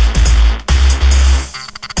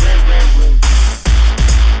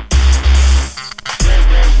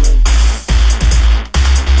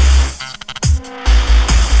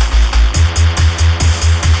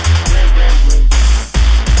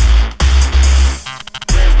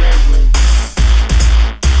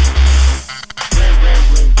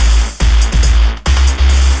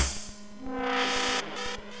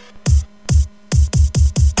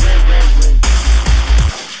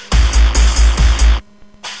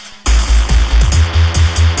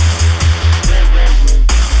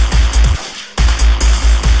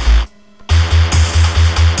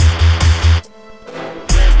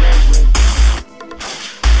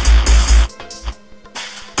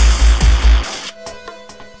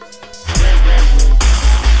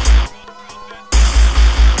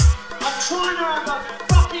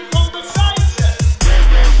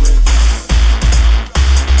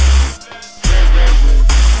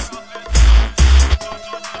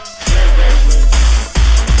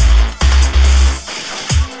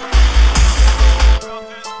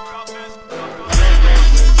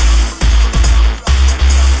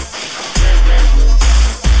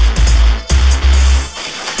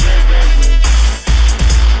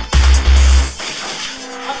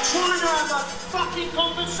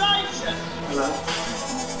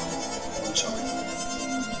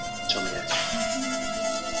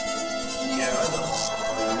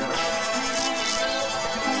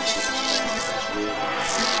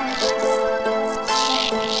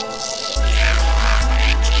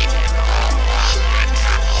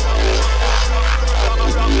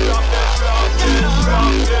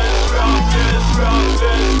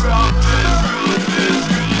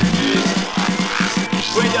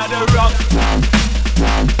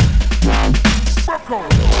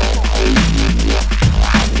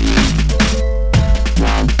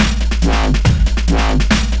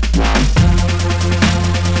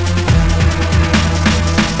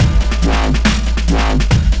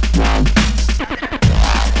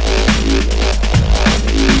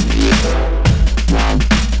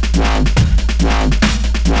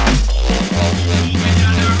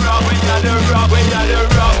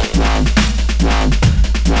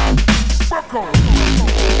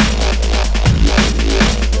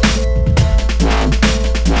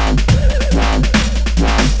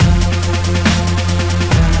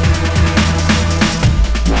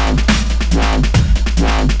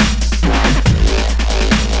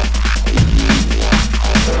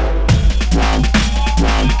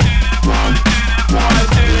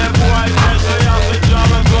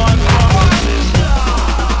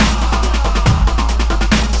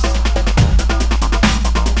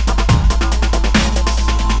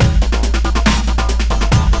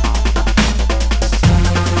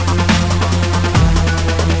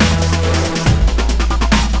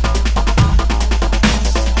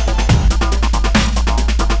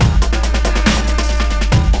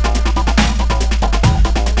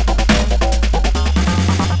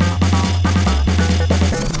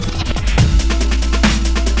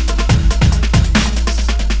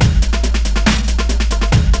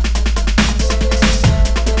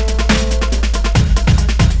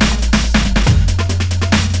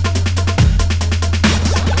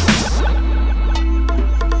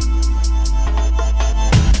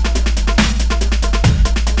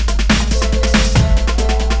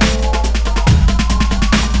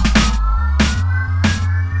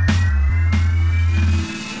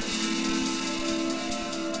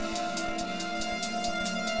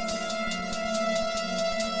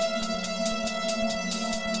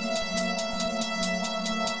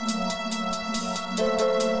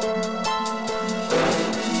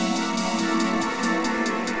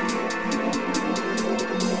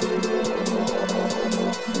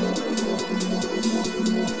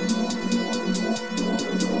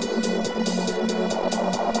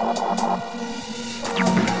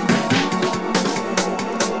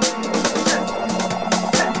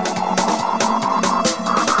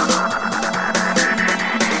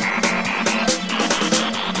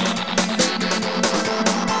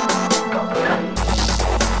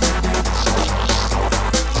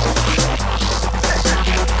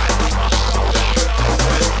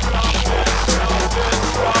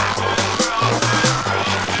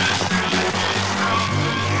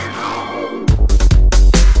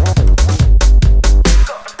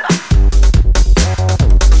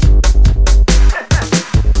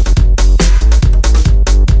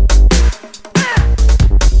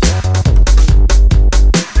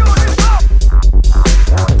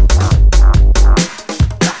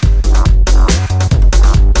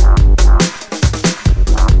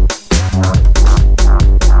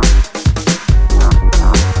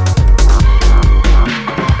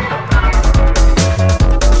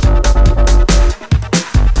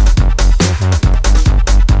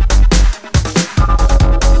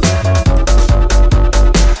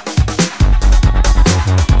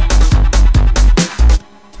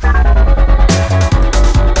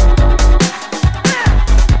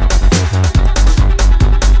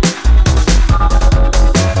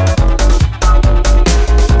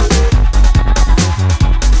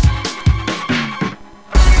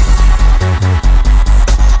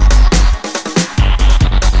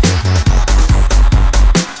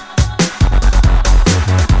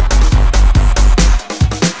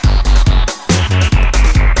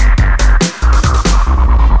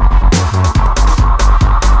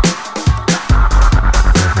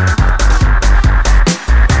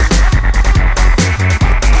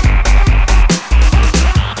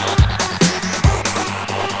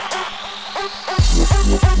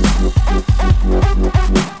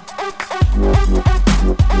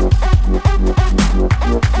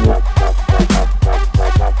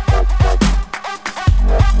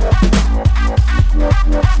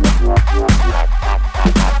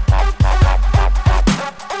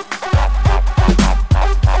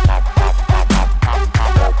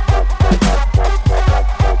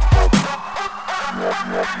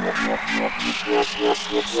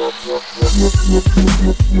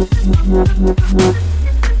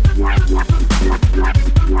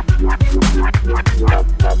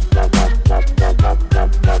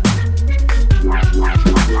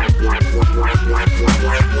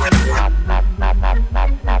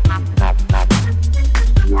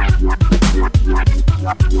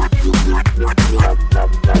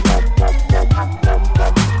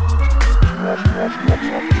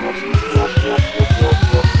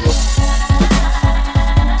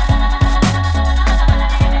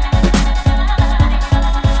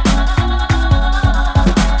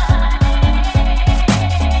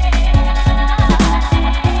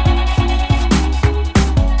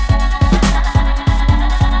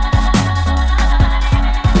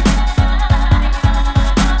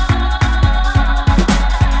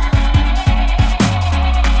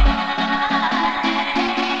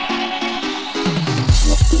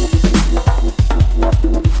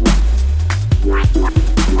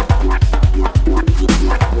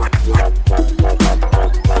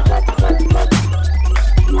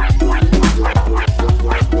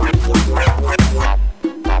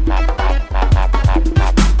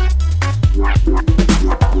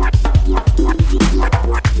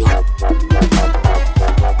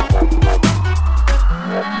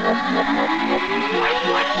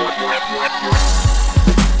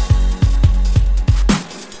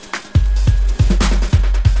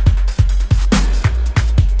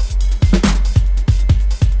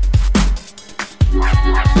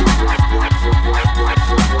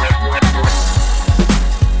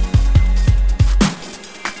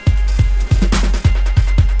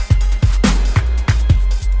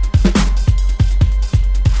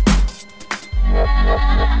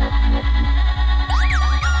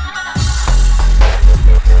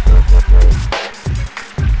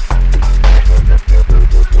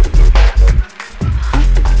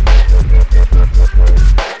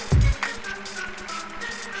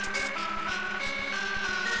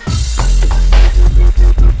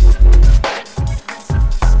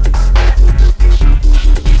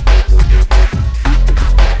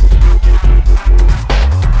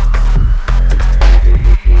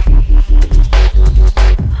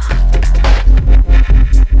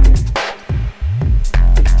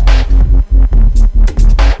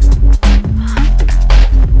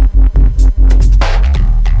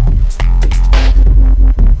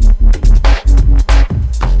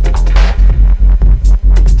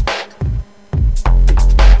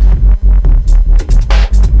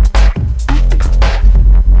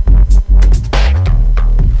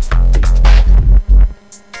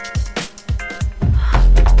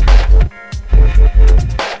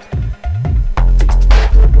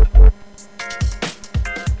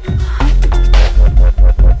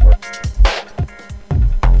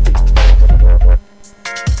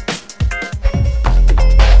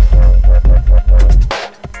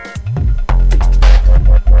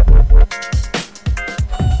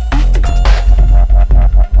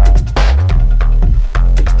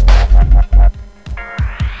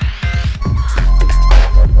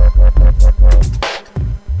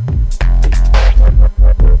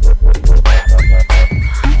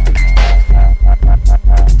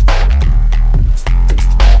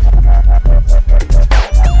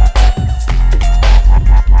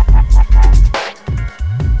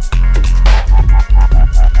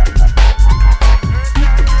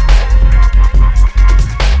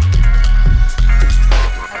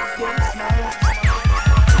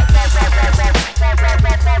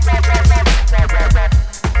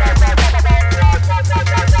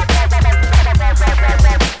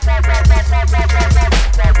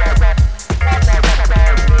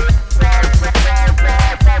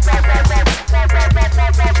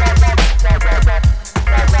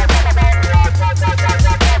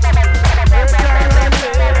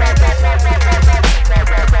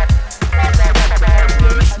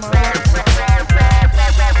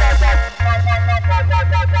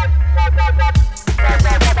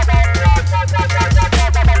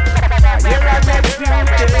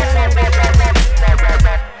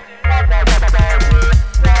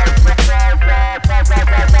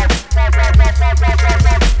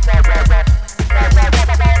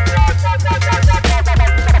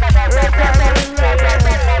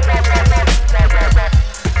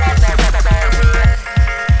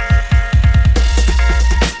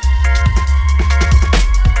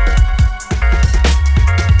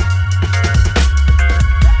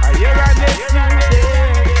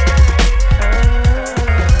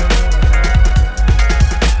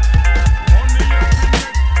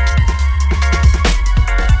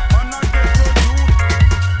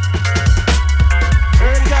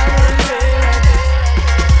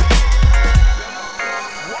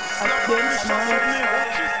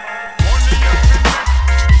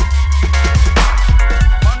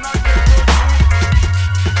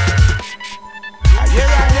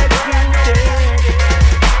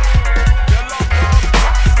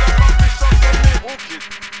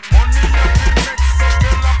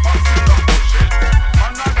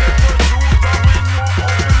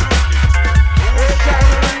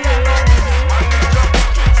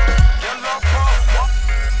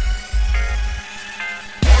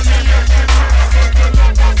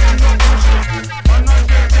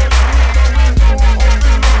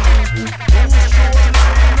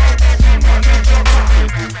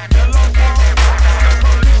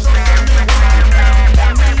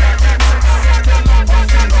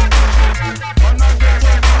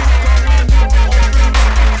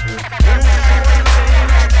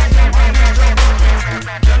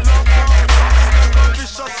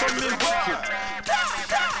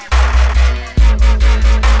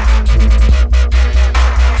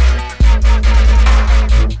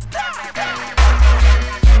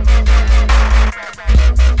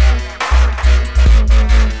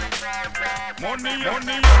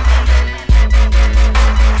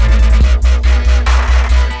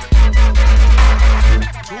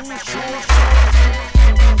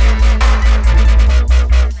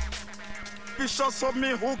 fisher, so me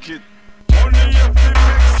hook it. Only if we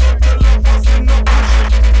make so tell a fuss in the push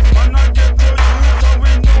it. Man, I get to youth and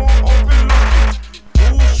we know how we look it.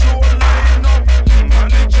 Two show line up,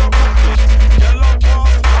 manager book it. Yellow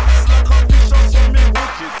pass, box like a fisher, so me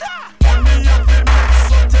hook it. Only if we make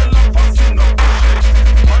so tell a fuss in the push it.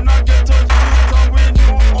 Man, I get to youth and we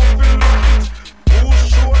know how we look it. Two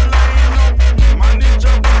show line up,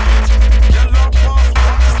 manager book it. Yellow pass,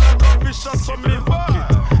 box like a fisher, so me hook it.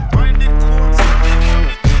 Find the codes,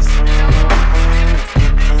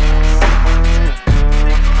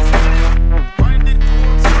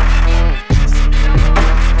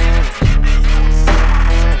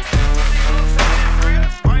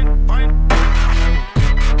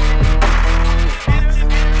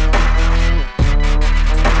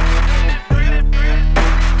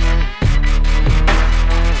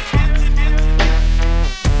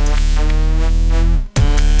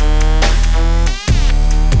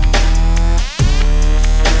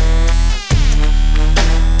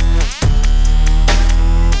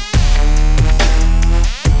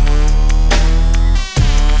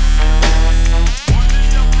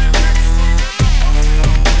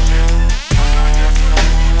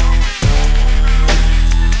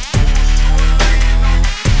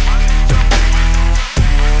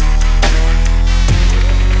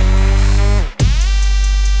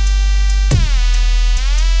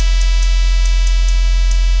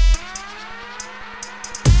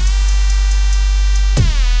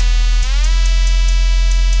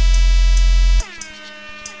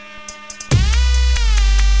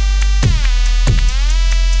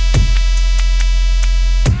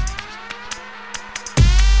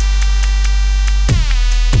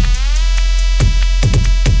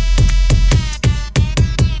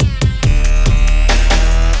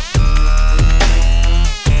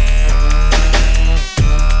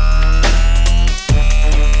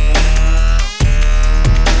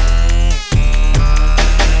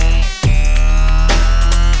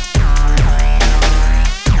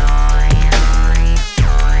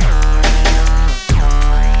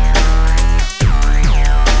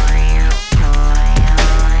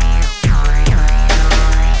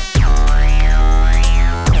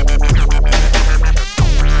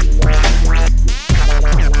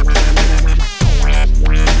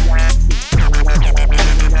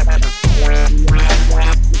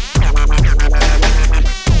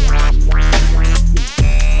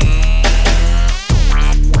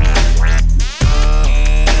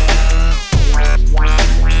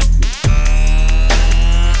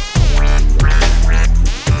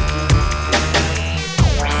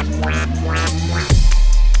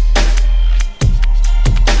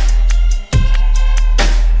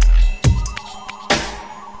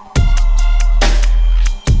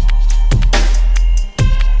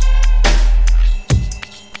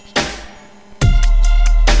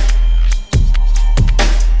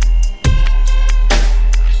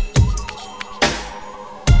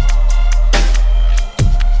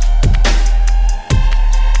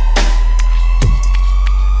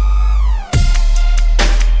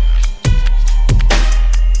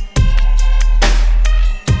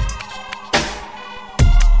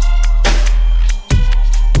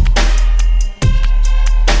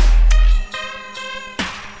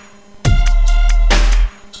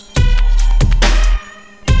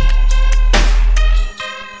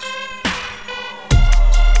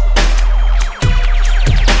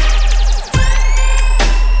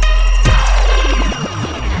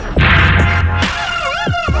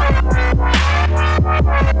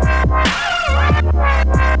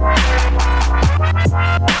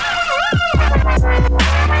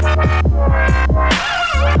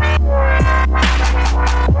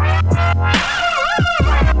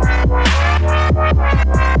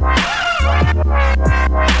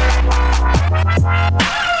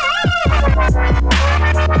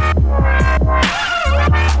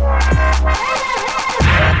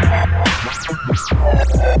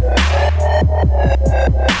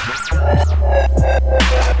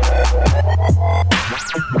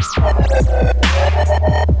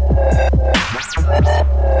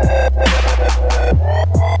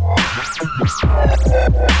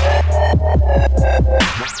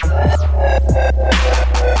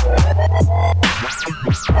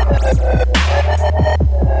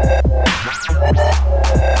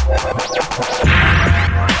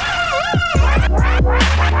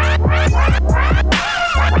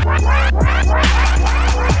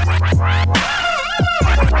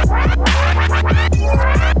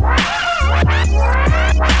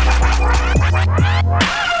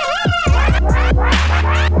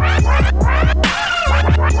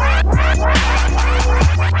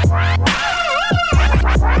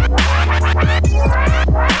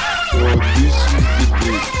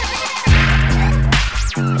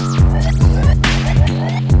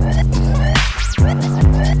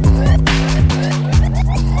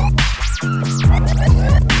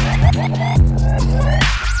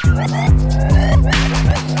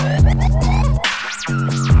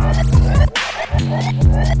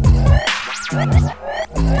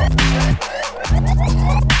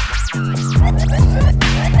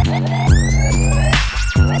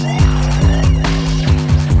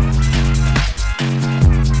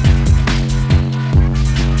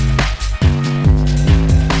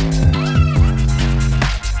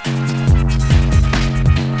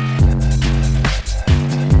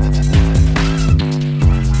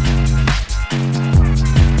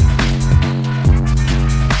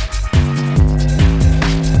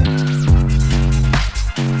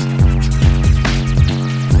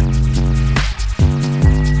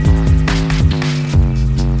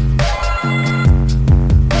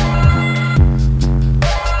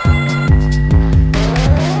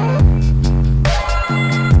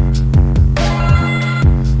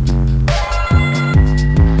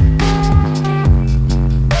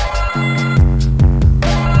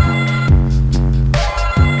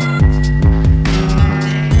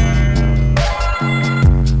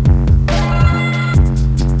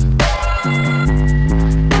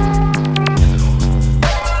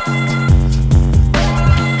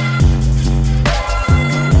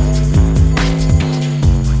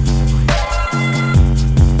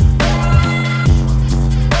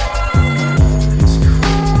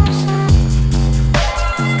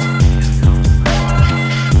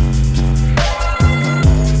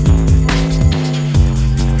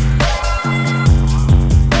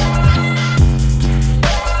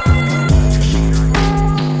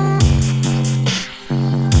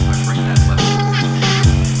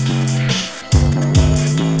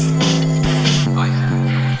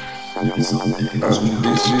 This is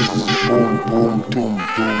boom, boom, boom,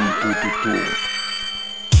 boom, boom, boom.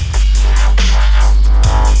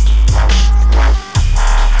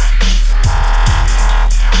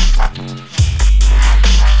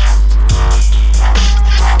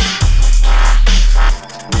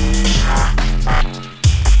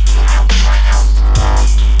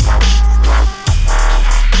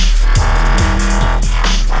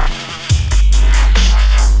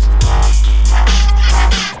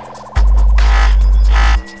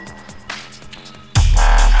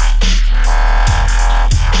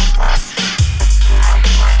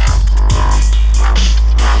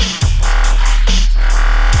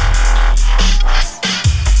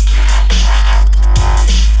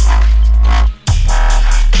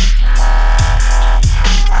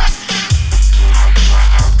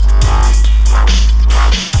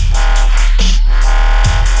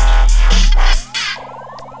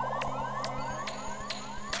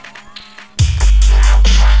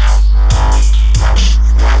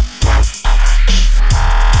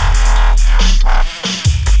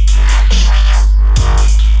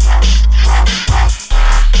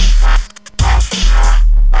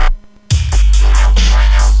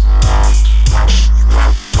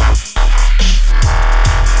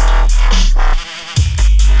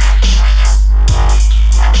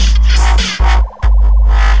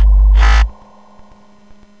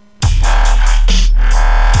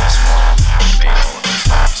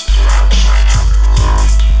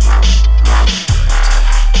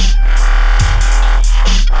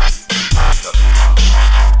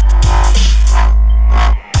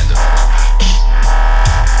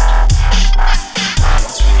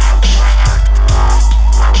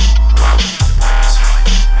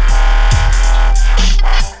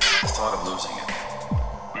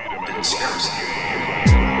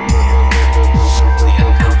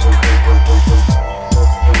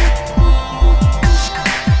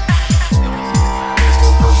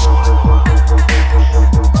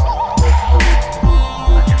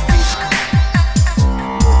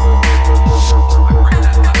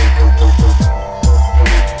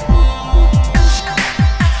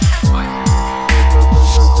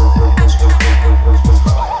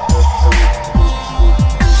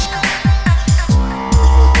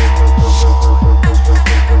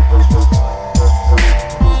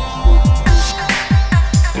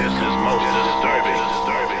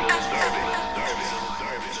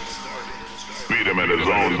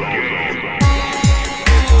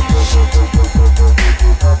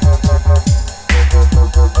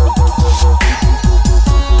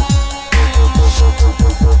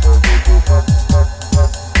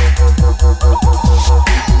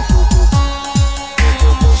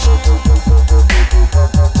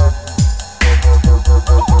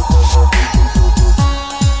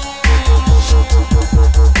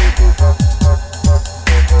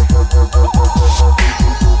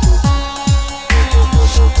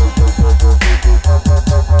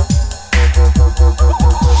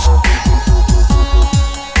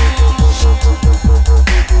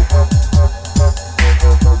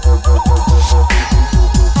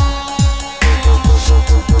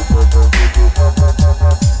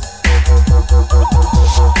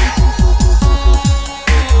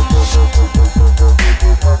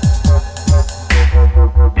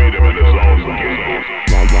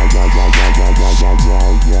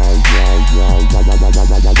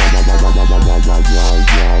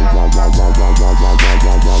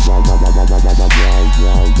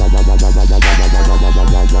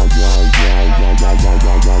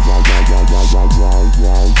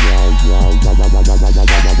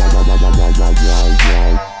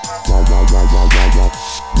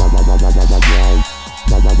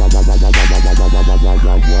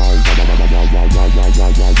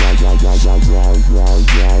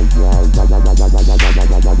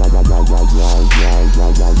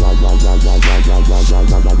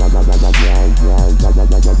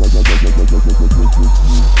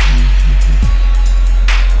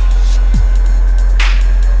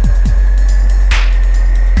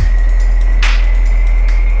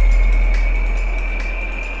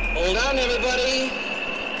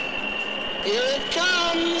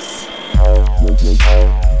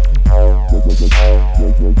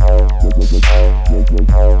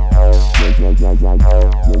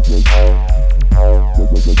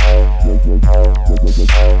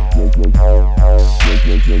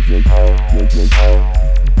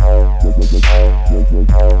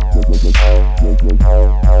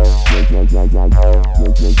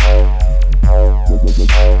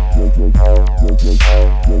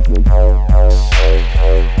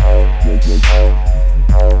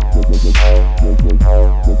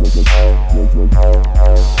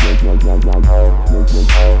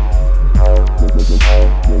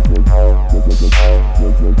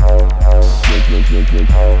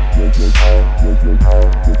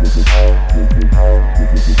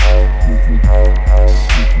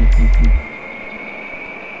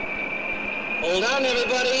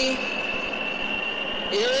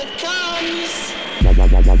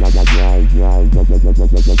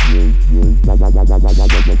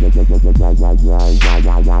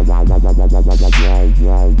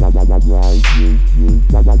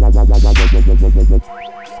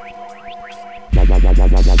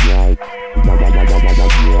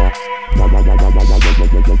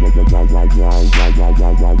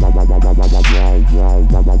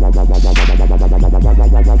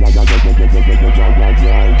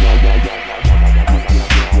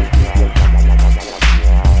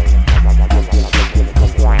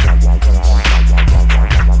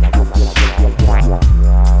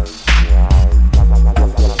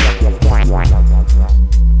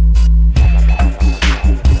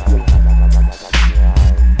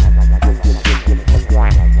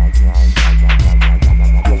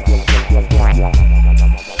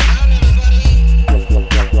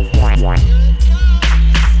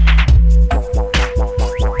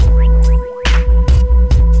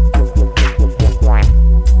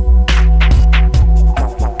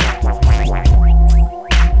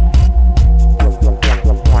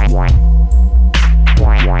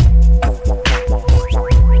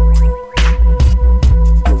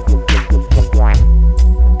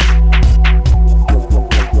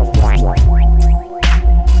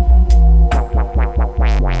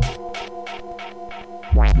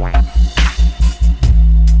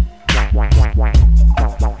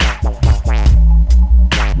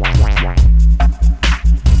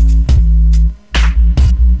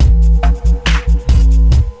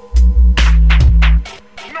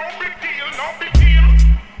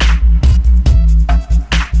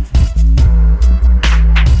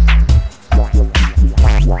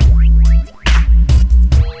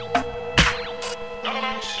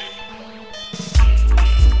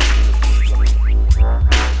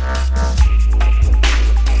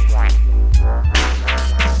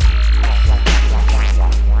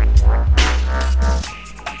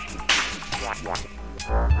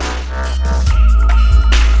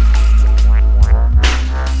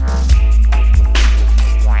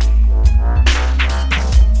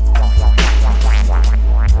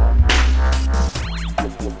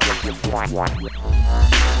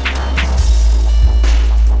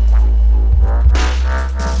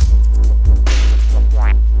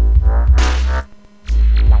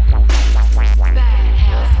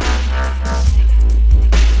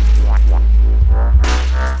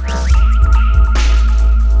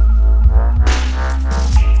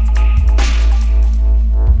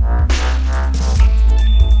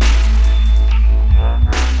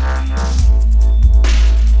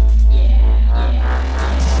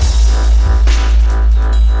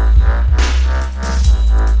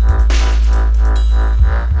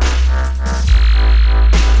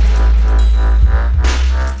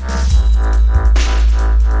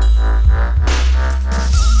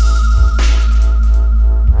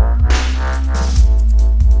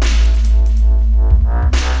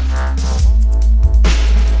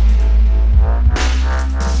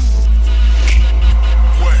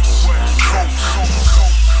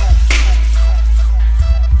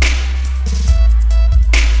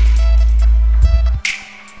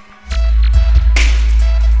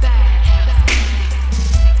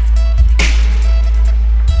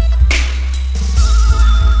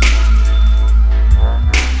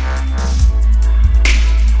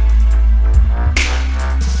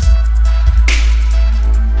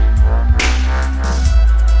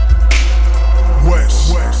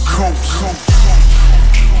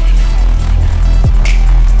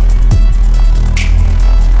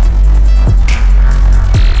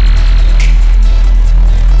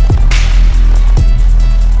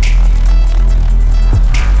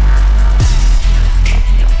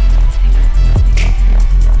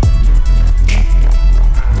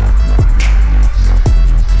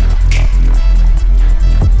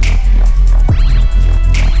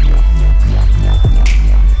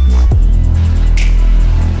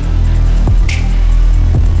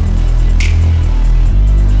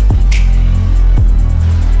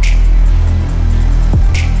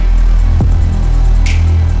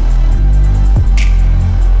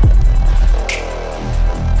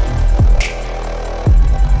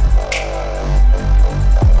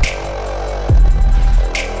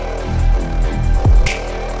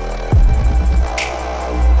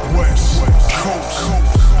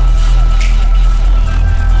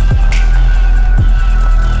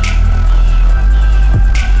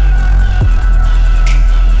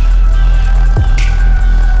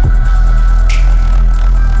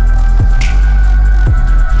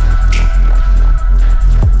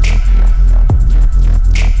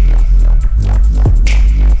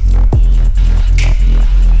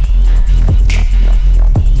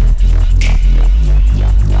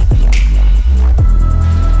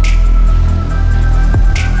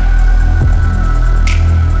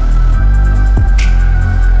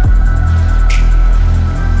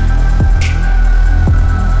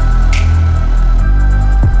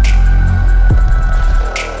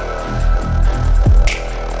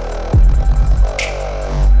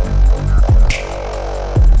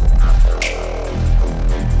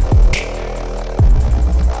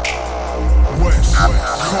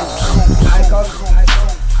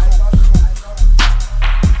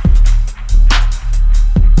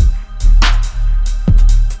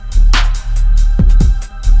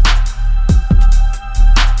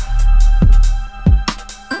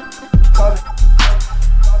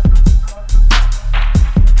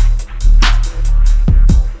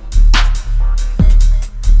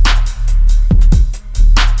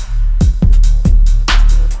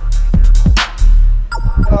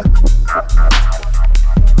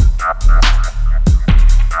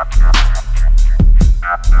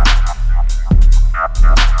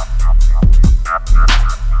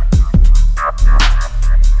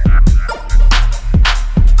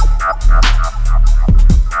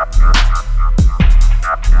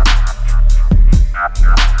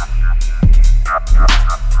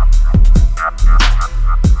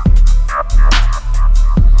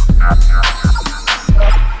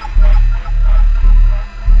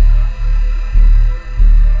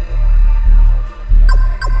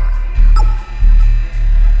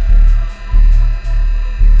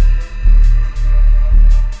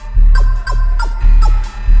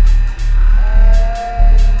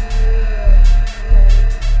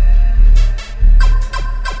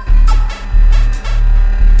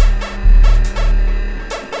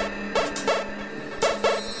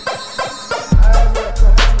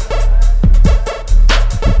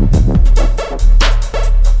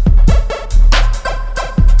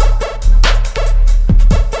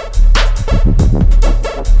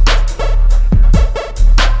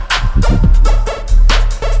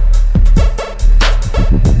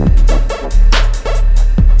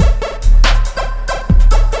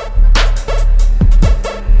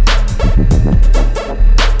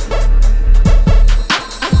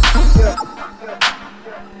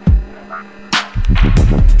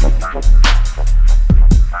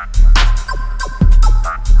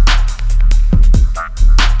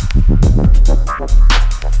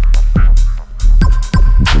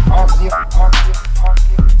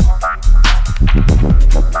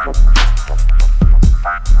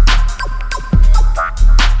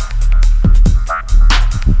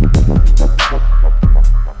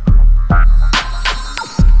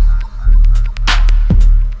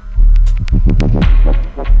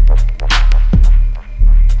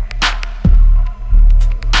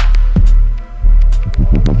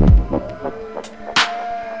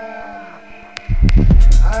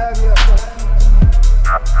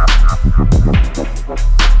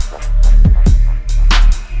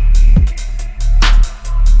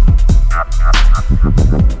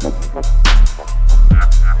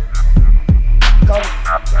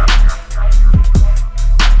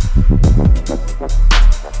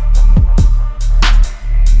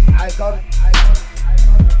 I got it.